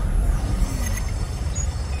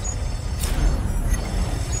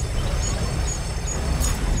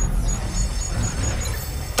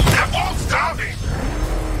 That won't stop me!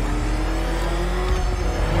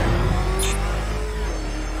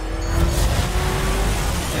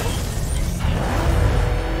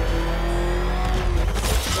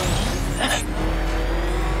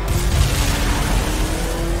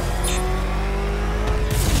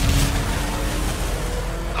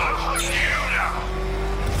 I'll hunt you now!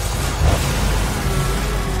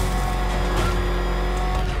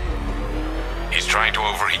 He's trying to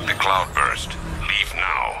overheat the Cloudburst. Leave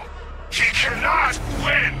now. He cannot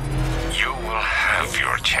win! You will have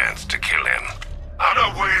your chance to kill him. I'm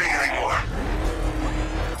not waiting anymore.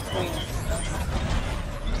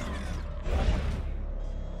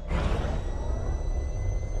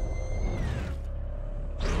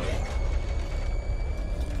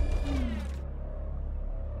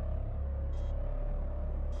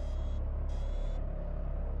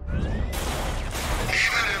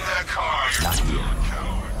 Not here.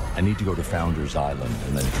 I need to go to Founders Island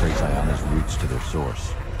and then trace Ayana's roots to their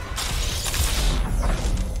source.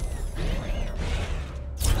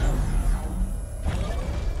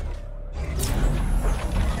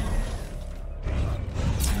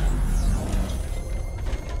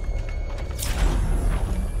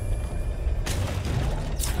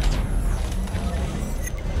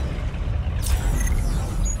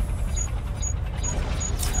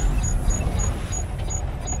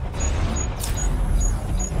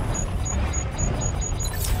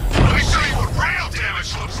 Let me show you what real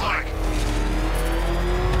damage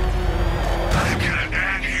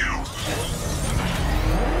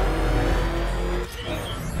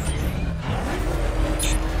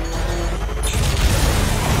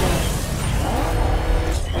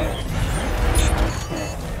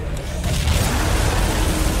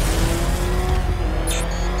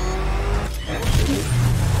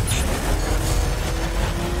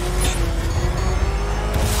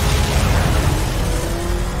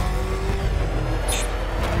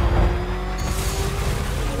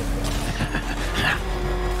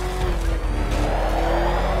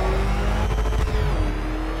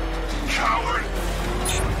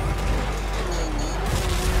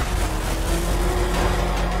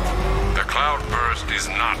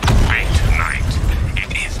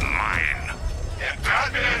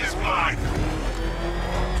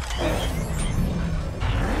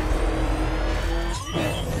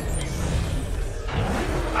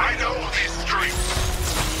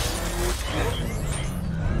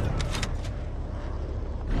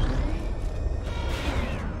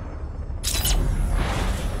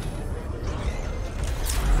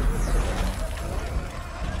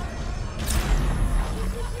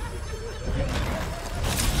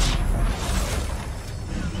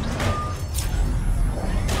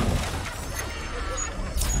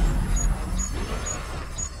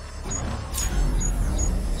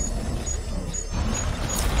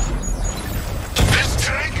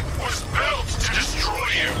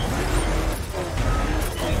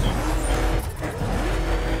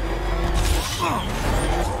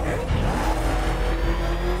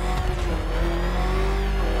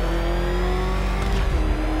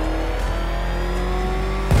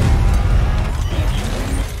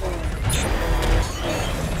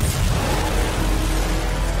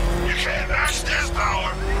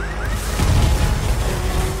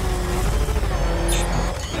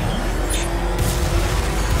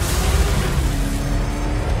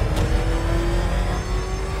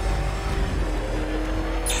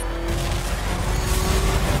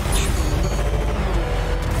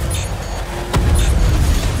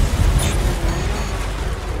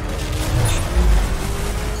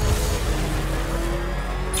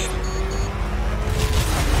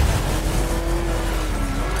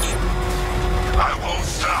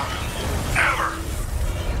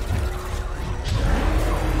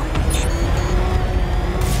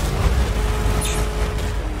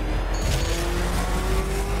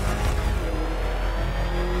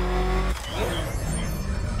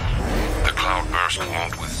towers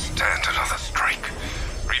won't withstand another strike.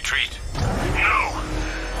 Retreat. No!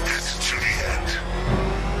 This is to the end.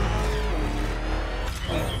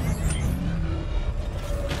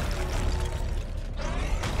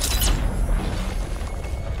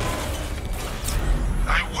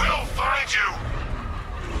 I will find you!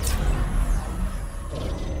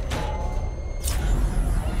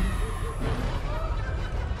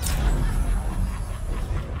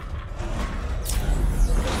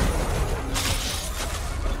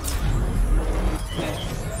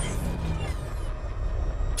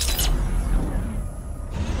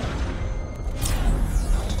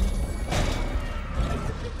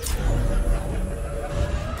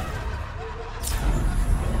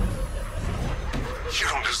 You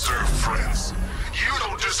don't deserve friends. You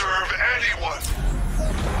don't deserve anyone.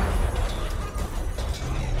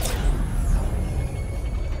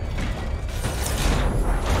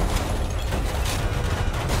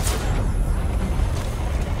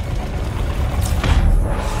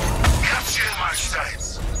 Got you in my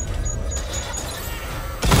sights.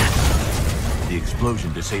 The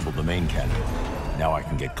explosion disabled the main cannon. Now I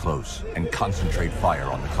can get close and concentrate fire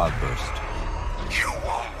on the cloudburst. You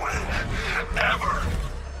won't win. Ever.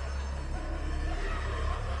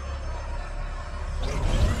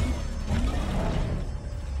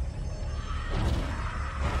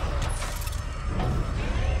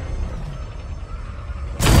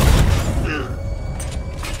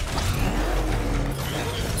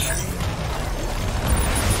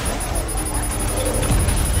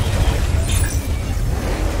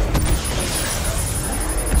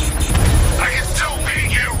 I can still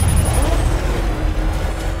beat you!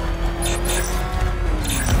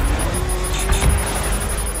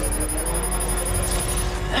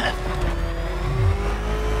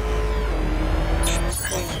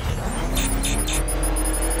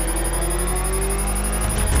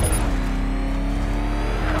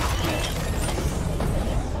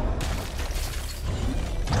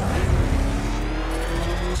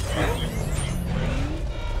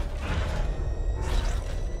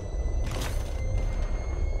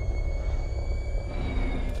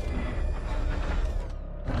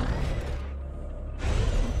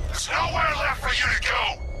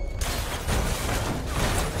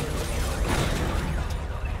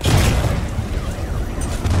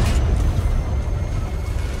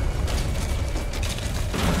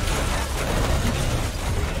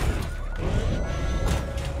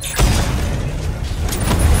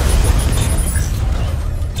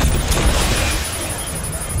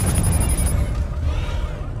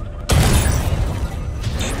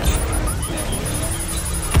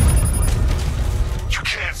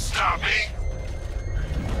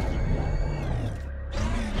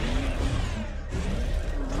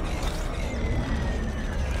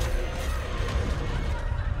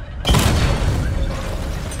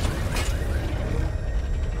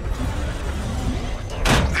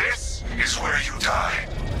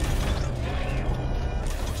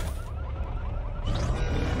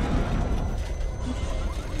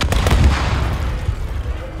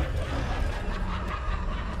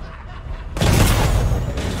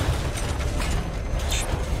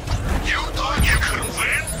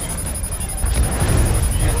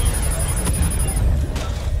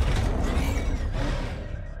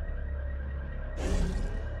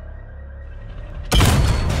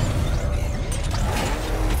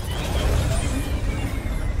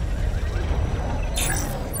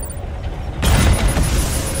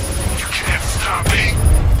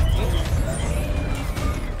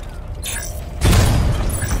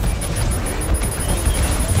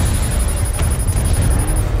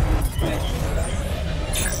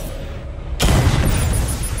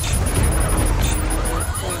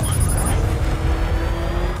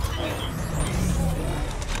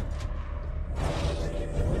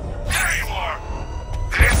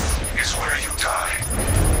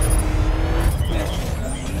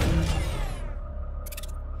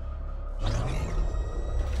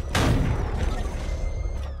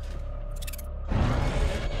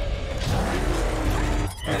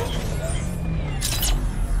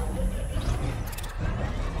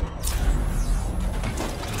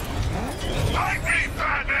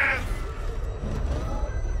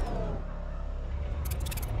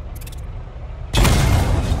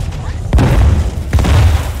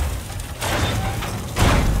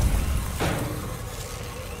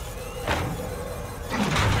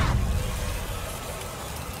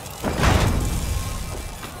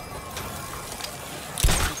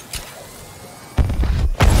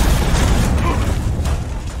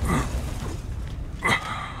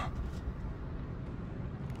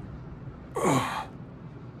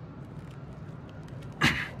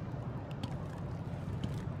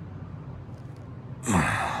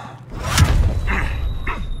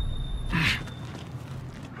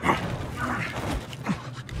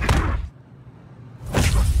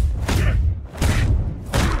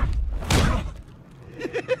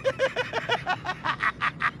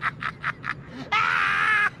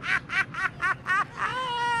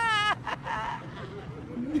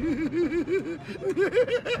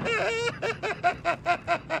 Sir,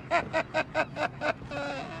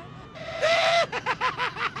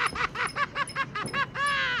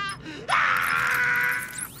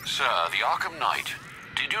 the Arkham Knight.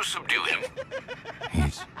 Did you subdue him?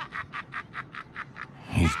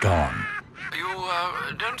 He's gone. You,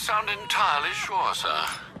 don't sound entirely sure, sir.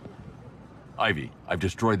 Ivy, I've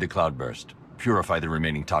destroyed the cloudburst. Purify the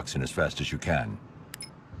remaining toxin as fast as you can.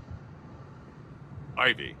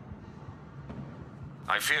 Ivy.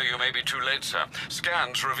 I fear you may be too late, sir.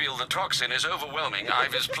 Scans reveal the toxin is overwhelming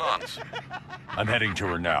Ivy's plants. I'm heading to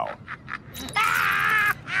her now.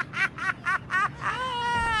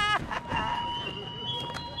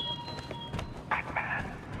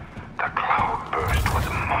 The cloudburst was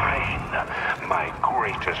mine. My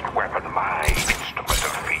greatest weapon, my instrument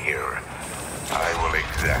of fear. I will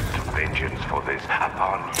exact vengeance for this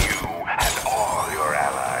upon you and all your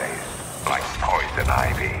allies. Like poison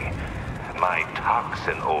ivy. My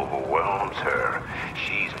toxin overwhelms her.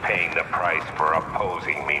 She's paying the price for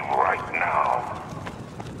opposing me right now.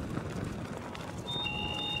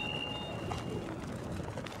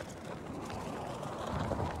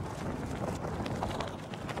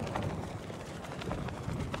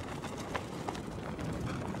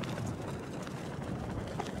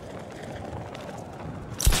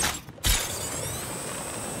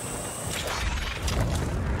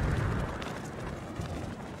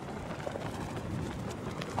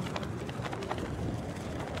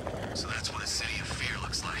 So that's what a city of fear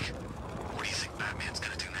looks like. What do you think Batman's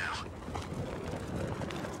gonna do now?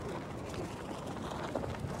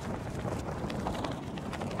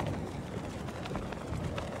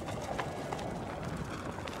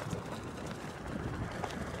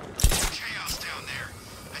 Chaos down there.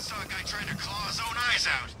 I saw a guy trying to claw his own eyes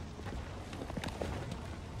out.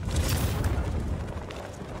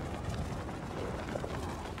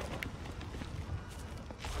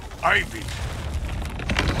 Ivy.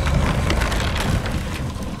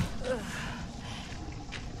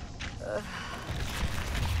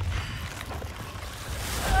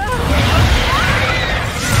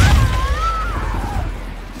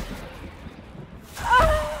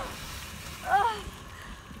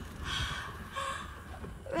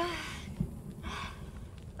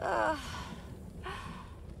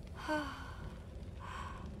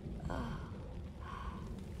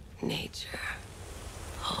 Nature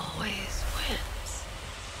always wins.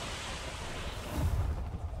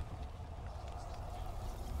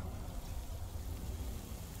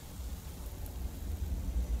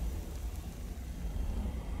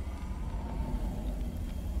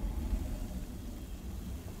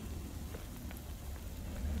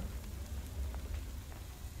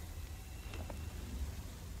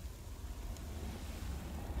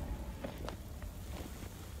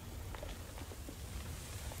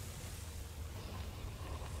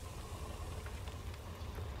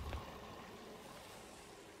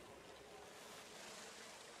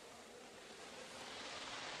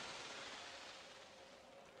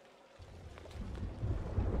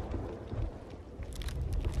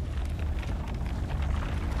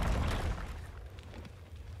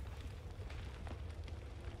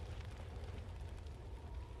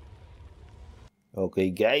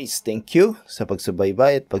 Okay guys, thank you sa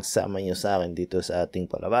pagsubaybay at pagsama nyo sa akin dito sa ating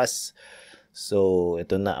palabas. So,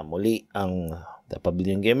 ito na muli ang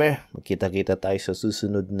ThePabilyonGamer. Magkita-kita tayo sa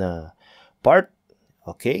susunod na part.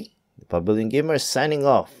 Okay? ThePabilyonGamer signing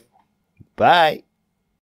off. Bye!